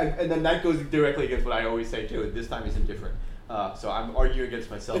 I mean, and then that goes directly against what I always say too. This time isn't different. So I'm arguing against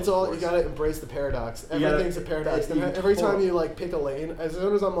myself. It's of all course. you gotta embrace the paradox. You gotta- Everything's a paradox. you Every time totally- you like pick a lane, as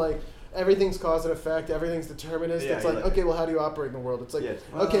soon as I'm like, everything's cause and effect, everything's determinist. Yeah, it's you're like, like- okay, well, how do you operate in the world? It's like, Yeah.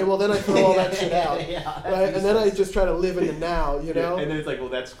 okay, well, then I throw all that shit out, Yeah, that right? makes And then I sense. just try to live in the now, you know? And then it's like, well,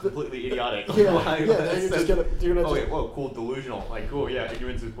 that's completely idiotic. Yeah, Why- yeah, then you're just gonna- you're gonna Oh just- wait, whoa, cool, delusional. Like, cool, yeah,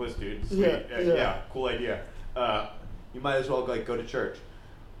 ignorance is bliss, dude. Sweet. Yeah, yeah. Yeah, cool idea. You might as well like go to church.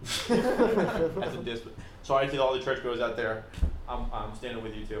 That's a dis. Sorry to all the churchgoers out there. I'm standing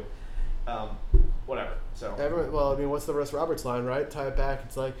with you too. Whatever. So. Everyone, well, I mean, what's the Russ Roberts line, right? Tie it back.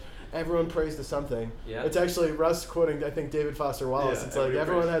 It's like everyone prays to something. Yeah. It's actually Russ quoting, I think, David Foster Wallace. Yeah, it's like everybody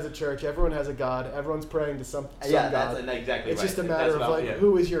everyone prays. has a church, everyone has a God, everyone's praying to some Yeah, God. that's exactly It's right. just a That's matter of about- like, yeah.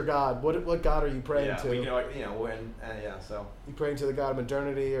 who is your God? What God are you praying Yeah, to? we can, when yeah, so. You praying to the God of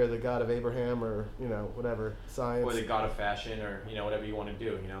modernity or the God of Abraham or whatever science? Or the god of fashion, or whatever you want to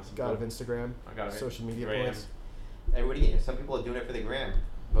do, Some God of people- Instagram, God of social media Gram. points. Everybody, some people are doing it for the gram,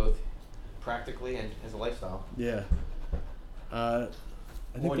 both practically and as a lifestyle. Yeah.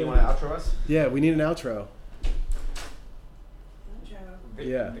 I think Well, you that- want to outro us? Yeah, we need an outro. Intro.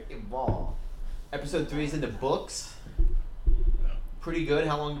 Yeah. Ball. Episode 3 is in the books. Pretty good.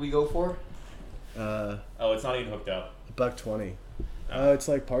 How long do we go for? Oh, it's not even hooked up. $1.20. Oh, it's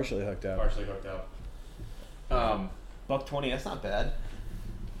like partially hooked up. Partially hooked up. $1.20. That's not bad.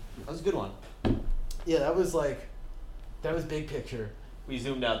 That was a good one. Yeah, that was big picture. We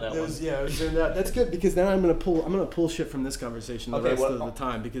zoomed out that It one. was, yeah, it was doing that. That's good because then I'm gonna pull shit from this conversation the Okay, rest what- of the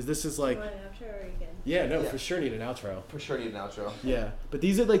time because this is like, You want an outro or you can? yeah, no, Yeah. for sure need an outro. For sure need an outro. Yeah, but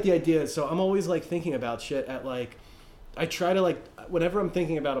these are like the ideas. So I'm always like thinking about shit at like, I try to like whenever I'm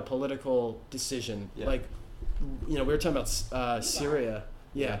thinking about a political decision, Yeah. like, we were talking about Syria.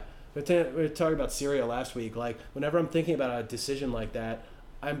 Yeah, we were talking about Syria last week. Like whenever I'm thinking about a decision like that,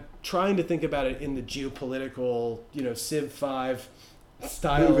 I'm trying to think about it in the geopolitical, Civ 5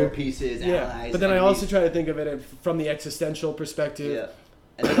 style. Moving pieces, Yeah, allies. but then I enemies. also try to think of it from the existential perspective. Yeah.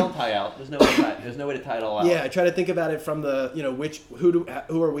 And they don't tie out. There's no way to tie it all out. Yeah, I try to think about it from the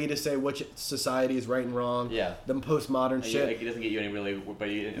who are we to say which society is right and wrong. Yeah. The postmodern And shit. like, it doesn't get you any really, but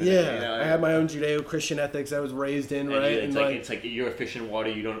Yeah, I have my own Judeo-Christian ethics I was raised in, right? It's like you're a fish in water.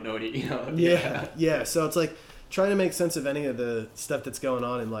 You don't know any. Yeah. So it's like trying to make sense of any of the stuff that's going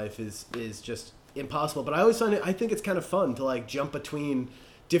on in life is just impossible. But I always I think it's kind of fun to like jump between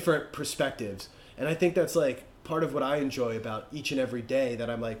different perspectives, and I think that's like part of what I enjoy about each and every day that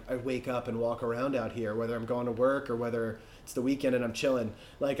I'm like, I wake up and walk around out here, whether I'm going to work or whether it's the weekend and I'm chilling.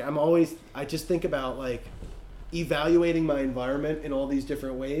 Like I just think about like evaluating my environment in all these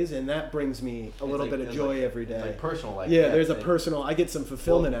different ways, and that brings me a little bit of joy every day. Like personal, like there's a personal. I get some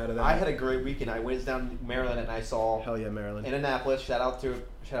fulfillment out of that. I had a great weekend. I went down to Maryland and I saw. Hell yeah, Maryland. In Annapolis. Shout out to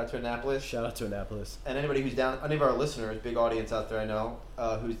Annapolis. Shout out to Annapolis. And anybody who's down, any of our listeners, big audience out there, I know,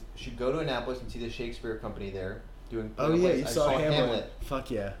 who should go to Annapolis and see the Shakespeare Company there doing. Oh yeah, you I saw Hamlet.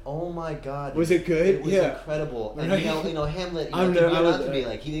 Fuck yeah. Oh my God. Was it good? It was incredible. And you know Hamlet.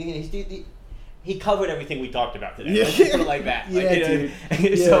 He covered everything we talked about today. Yeah. Let's just put it like that. Yeah,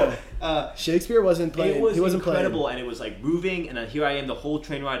 dude. So, Shakespeare wasn't playing. It was he wasn't incredible, playing. and it was like moving. And here I am, the whole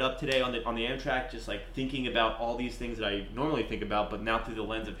train ride up today on the Amtrak, just like thinking about all these things that I normally think about, but now through the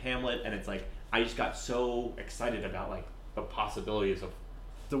lens of Hamlet. And it's like I just got so excited about like the possibilities of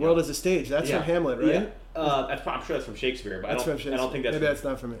the world as a stage. That's from Hamlet, right? Yeah. I'm sure that's from Shakespeare, but I don't think that's. Maybe that's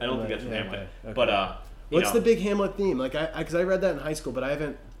not from. I don't think that's from Hamlet. Okay. But what's the big Hamlet theme? Like because I read that in high school, but I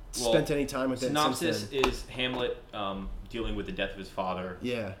haven't spent any time with it. Synopsis is Hamlet dealing with the death of his father.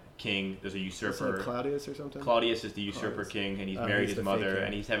 Yeah. King. There's a usurper. Isn't it Claudius or something? Claudius is the usurper king, and he's married his mother,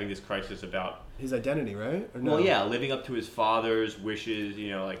 and he's having this crisis about his identity, right? Or no? Well, yeah, living up to his father's wishes.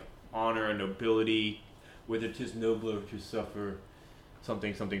 Like honor and nobility, whether 'tis nobler to suffer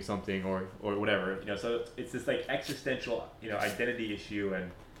something, or whatever. So it's this like existential, identity issue,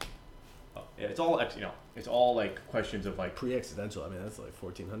 and it's all like questions of like pre-existential. I mean, that's like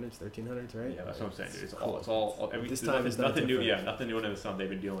 1400s, 1300s, right? Yeah, that's what I'm saying. Dude. It's all this time is nothing new. Yeah, nothing new under the sun. They've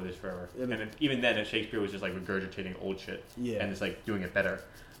been dealing with this forever. Yeah, and even then, Shakespeare was just like regurgitating old shit. Yeah. And it's like doing it better.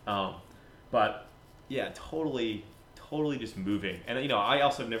 But yeah, totally just moving. And I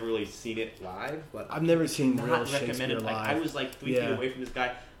also have never really seen it live, but I've never seen real Shakespeare live. Like, I was like 3 feet away from this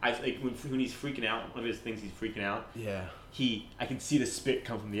guy. I like when he's freaking out. One of his things, he's freaking out. Yeah. I can see the spit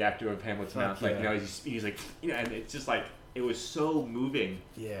come from the actor of Hamlet's mouth. Like he's like, and it's just like it was so moving.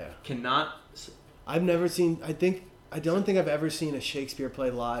 Yeah. I've never seen. I don't think I've ever seen a Shakespeare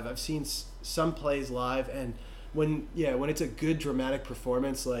play live. I've seen some plays live, and when it's a good dramatic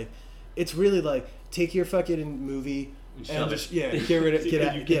performance, like it's really like take your fucking movie. And just get rid of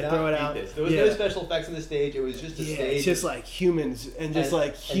throw it out. There was no special effects on the stage. It was just a stage. It's just like humans and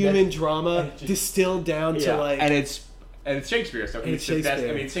human drama distilled down to like. And it's Shakespeare, so he's the best.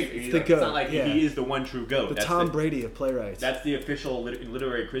 I mean, it's not like he is the one true GOAT. That's Tom Brady of playwrights. That's the official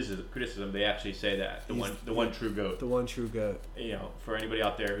literary criticism. They actually say that the one true GOAT. The one true GOAT. For anybody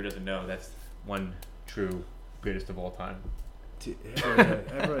out there who doesn't know, that's one true greatest of all time.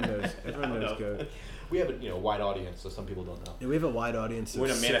 Everyone knows GOAT. We have a wide audience, so some people don't know. Yeah, we have a wide audience. We're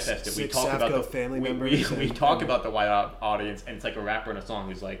gonna manifest it. We talk Safco about the family members. We talk about the wide audience, and it's like a rapper in a song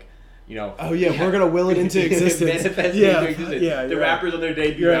who's like, Oh yeah, we're gonna will it into existence. The rappers on their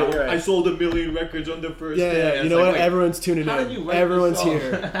debut album. I sold 1 million records on the first day. Yeah. You know what? Everyone's tuning in. Everyone's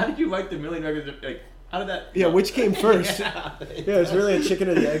here. How did you write the 1 million records? Like, how did that? Yeah, which came first? It's really a chicken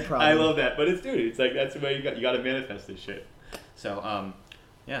or the egg problem. I love that, but it's like that's the way you got to manifest this shit. So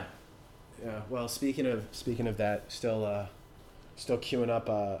yeah. Yeah. Well, speaking of that, still queuing up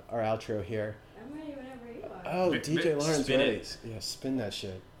our outro here. I'm ready whenever you are. Oh, DJ Lauren's spin ready. it. Yeah, spin that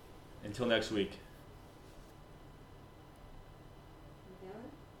shit. Until next week.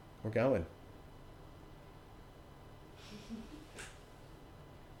 We're going.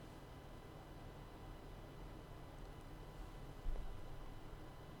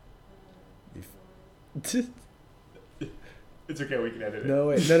 It's okay, we can edit it. No,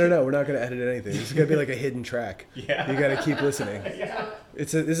 wait. No. We're not going to edit anything. This is going to be like a hidden track. Yeah. You got to keep listening. Yeah.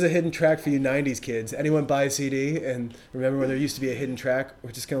 This is a hidden track for you 90s kids. Anyone buy a CD and remember when there used to be a hidden track?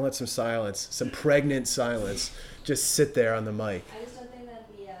 We're just going to let some silence, some pregnant silence, just sit there on the mic. I just don't think that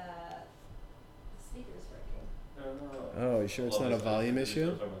the speaker's working. Oh, you sure it's not a volume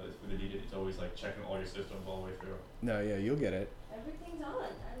issue? It's always like checking all your systems all the way through. No, yeah, you'll get it. Everything's on. I'm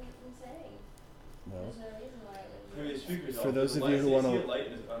saying. No. There's no reason why it would. For those of you who want to,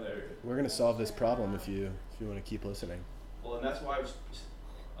 we're going to solve this problem if you want to keep listening. Well, and that's why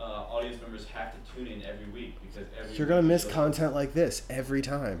audience members have to tune in every week because you're going to miss content like this every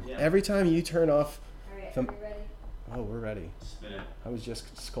time. Yeah. Every time you turn off. All right, are we ready? Oh, we're ready. Spin it. I was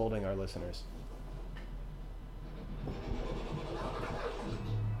just scolding our listeners.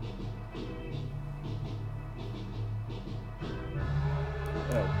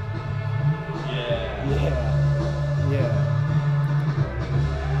 Oh. Yeah.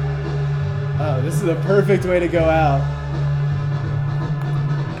 Oh, this is a perfect way to go out.